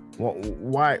 Well,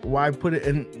 why put it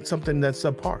in something that's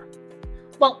subpar?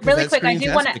 Well, really quick, I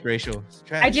do want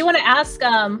to ask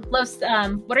Los,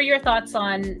 what are your thoughts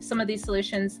on some of these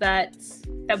solutions that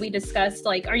we discussed?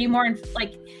 Like, are you more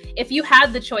if you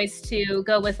had the choice to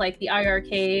go with the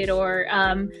iArcade or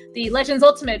the Legends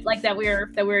Ultimate that we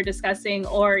were discussing,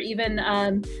 or even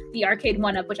the Arcade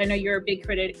 1-Up, which I know you're a big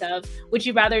critic of, would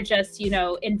you rather just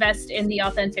invest in the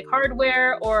authentic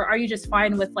hardware, or are you just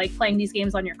fine with playing these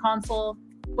games on your console?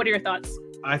 What are your thoughts?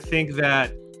 I think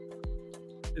that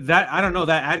I don't know,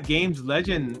 that At Games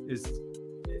Legend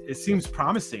it seems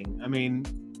promising. I mean,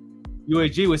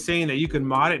 UAG was saying that you can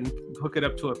mod it and hook it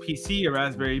up to a PC or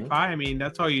Raspberry Pi. I mean,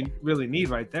 that's all you really need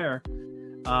right there.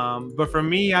 But for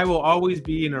me, I will always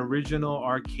be an original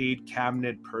arcade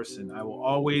cabinet person. I will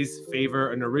always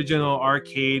favor an original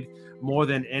arcade more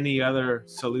than any other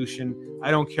solution. I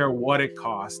don't care what it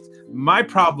costs. My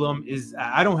problem is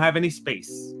I don't have any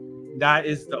space. That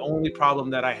is the only problem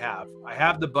that I have. I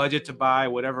have the budget to buy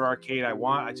whatever arcade I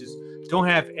want. I just don't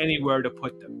have anywhere to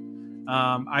put them.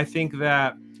 I think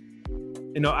that,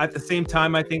 at the same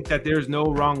time, I think that there's no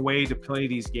wrong way to play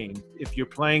these games. If you're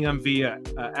playing them via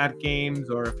At Games,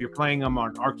 or if you're playing them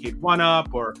on Arcade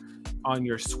 1-Up or on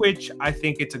your Switch, I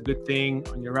think it's a good thing.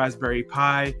 On your Raspberry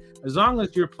Pi, as long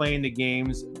as you're playing the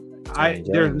games,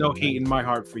 there's no hate in my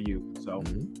heart for you. So.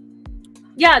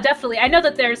 Yeah, definitely. I know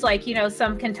that there's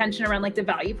some contention around the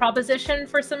value proposition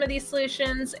for some of these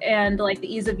solutions and the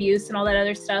ease of use and all that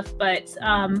other stuff. But,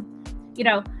 no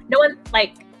one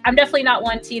I'm definitely not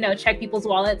one to, check people's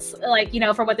wallets,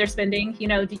 for what they're spending.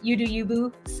 You do you,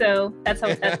 boo. So that's how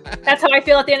I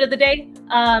feel at the end of the day.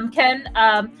 Ken,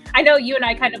 I know you and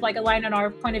I kind of align on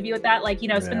our point of view with that.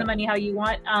 Spend the money how you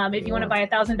want. If you want to buy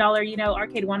 $1,000,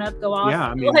 Arcade 1-Up, go off. Yeah,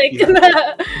 I mean,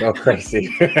 go crazy.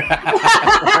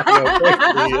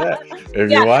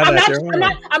 If you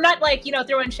want, I'm not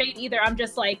throwing shade either. I'm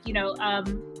just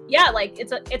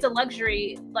it's a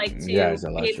luxury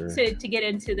to get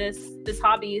into this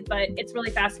hobby, but it's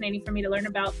really fascinating for me to learn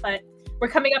about. But we're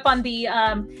coming up on the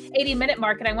 80-minute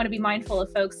mark, and I want to be mindful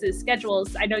of folks'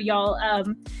 schedules. I know y'all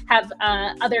have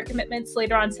other commitments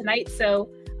later on tonight, so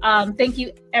thank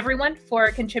you everyone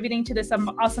for contributing to this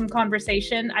awesome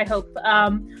conversation. I hope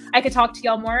I could talk to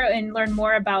y'all more and learn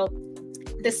more about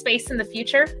this space in the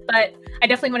future, but I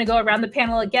definitely want to go around the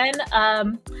panel again.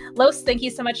 Los, thank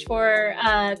you so much for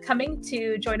coming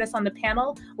to join us on the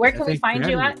panel. Where can we find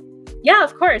you at? Yeah,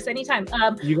 of course, anytime.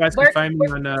 You guys can find me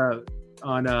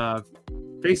on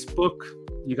Facebook.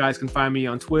 You guys can find me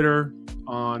on Twitter,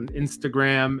 on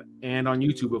Instagram, and on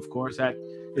YouTube, of course.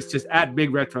 It's just at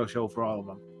Big Retro Show for all of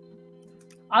them.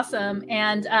 Awesome.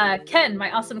 And Ken, my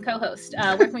awesome co-host,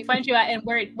 where can we find you at, and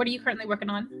what are you currently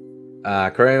working on?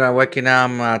 Currently I'm working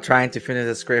on trying to finish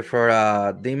the script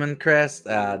for Demon Crest,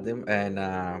 and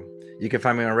you can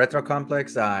find me on Retro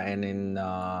Complex and in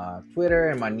Twitter,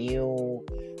 and my new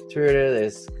Twitter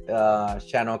is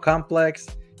Channel Complex,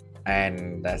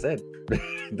 and that's it.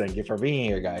 Thank you for being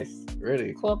here, guys.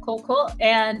 Really cool.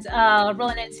 And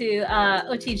rolling into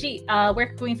OTG, where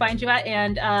can we find you at?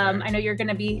 And I know you're going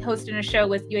to be hosting a show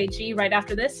with UAG right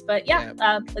after this, but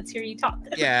let's hear you talk.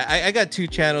 Yeah, I got 2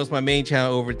 channels. My main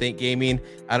channel, OverThink Gaming.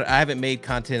 I haven't made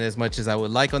content as much as I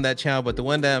would like on that channel, but the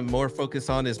one that I'm more focused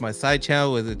on is my side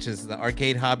channel, which is the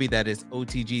arcade hobby. That is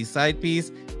OTG Side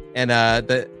Piece. And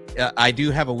I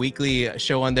do have a weekly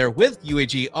show on there with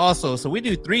UAG also. So we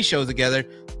do 3 shows together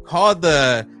called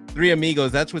the 3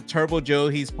 Amigos. That's with Turbo Joe.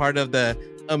 He's part of the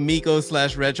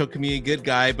Amigo/retro community, good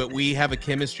guy, but we have a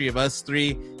chemistry of us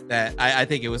 3 that I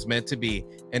think it was meant to be.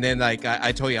 And then, like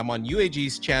I told you, I'm on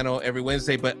UAG's channel every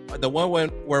Wednesday, but the one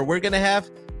where we're gonna have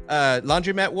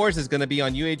Laundromat Wars is gonna be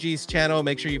on UAG's channel.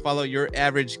 Make sure you follow Your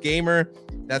Average Gamer.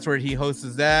 That's where he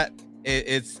hosts that.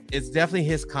 It's definitely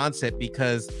his concept,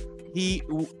 because he,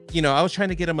 I was trying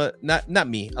to get him not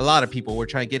me, a lot of people were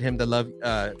trying to get him to love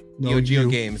Neo Geo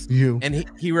games, and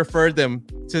he referred them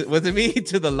to, was it me,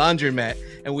 to the Laundromat,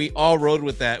 and we all rode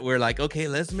with that. We're like, okay,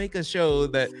 let's make a show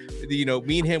that,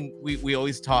 me and him, we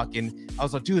always talk, and I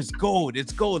was like, dude, it's gold,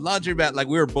 Laundromat. Like,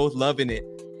 we were both loving it,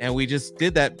 and we just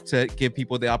did that to give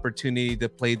people the opportunity to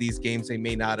play these games they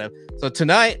may not have. So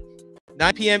tonight,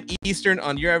 9 p.m. Eastern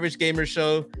on Your Average Gamer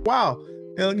Show. Wow.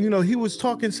 And he was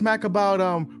talking smack about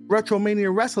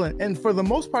Retromania Wrestling, and for the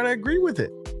most part I agree with it.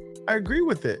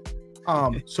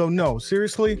 So no,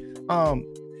 seriously,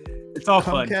 it's all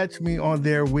come fun. Catch me on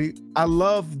there. I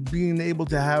love being able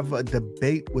to have a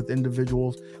debate with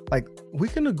individuals. Like, we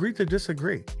can agree to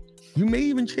disagree. You may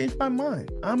even change my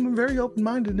mind. I'm a very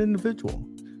open-minded individual.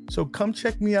 So come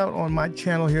check me out on my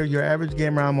channel here, Your Average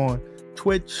Gamer. I'm on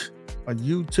Twitch, on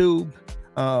YouTube,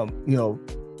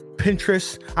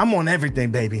 Pinterest. I'm on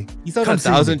everything, baby. He's on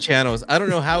 1,000 channels. I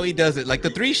don't know how he does it. Like, the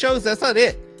 3 shows, that's not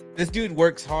it. This dude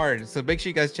works hard. So make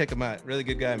sure you guys check him out. Really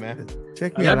good guy, man.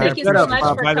 Check me out. Thank you so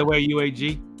much by the way,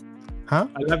 UAG. Huh?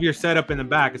 I love your setup in the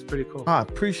back. It's pretty cool. I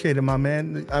appreciate it, my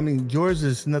man. I mean, yours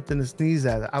is nothing to sneeze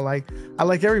at. I like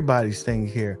everybody's thing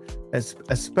here,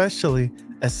 especially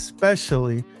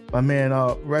my man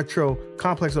Retro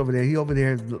Complex over there. He over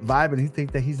there vibing. He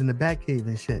think that he's in the back cave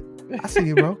and shit. I see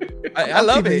you, bro. I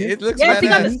love it. It looks see,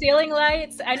 got the ceiling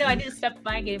lights. I know I need to step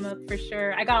my game up for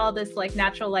sure. I got all this like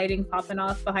natural lighting popping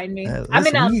off behind me.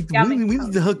 We need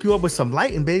to hook you up with some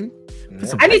lighting, baby.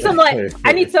 I need some light.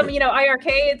 I need some,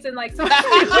 arcades and like some.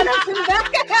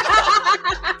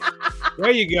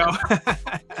 There you go.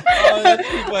 Oh, that's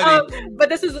too funny. But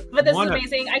this is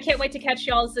amazing. I can't wait to catch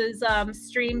y'all's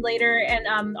stream later,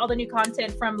 and all the new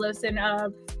content from Los and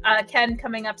Ken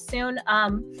coming up soon.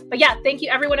 But yeah, thank you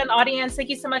everyone in the audience. Thank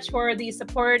you so much for the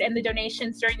support and the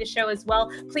donations during the show as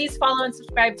well. Please follow and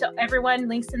subscribe to everyone.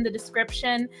 Links in the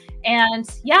description. And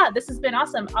yeah, this has been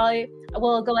awesome. I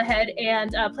will go ahead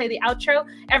and play the outro.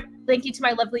 Thank you to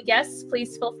my lovely guests.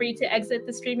 Please feel free to exit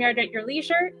the StreamYard at your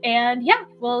leisure. And yeah,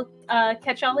 we'll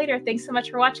catch y'all later. Thanks so much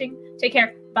for watching. Take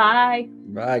care. Bye.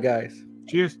 Bye, guys.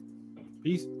 Cheers.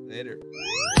 Peace. Later.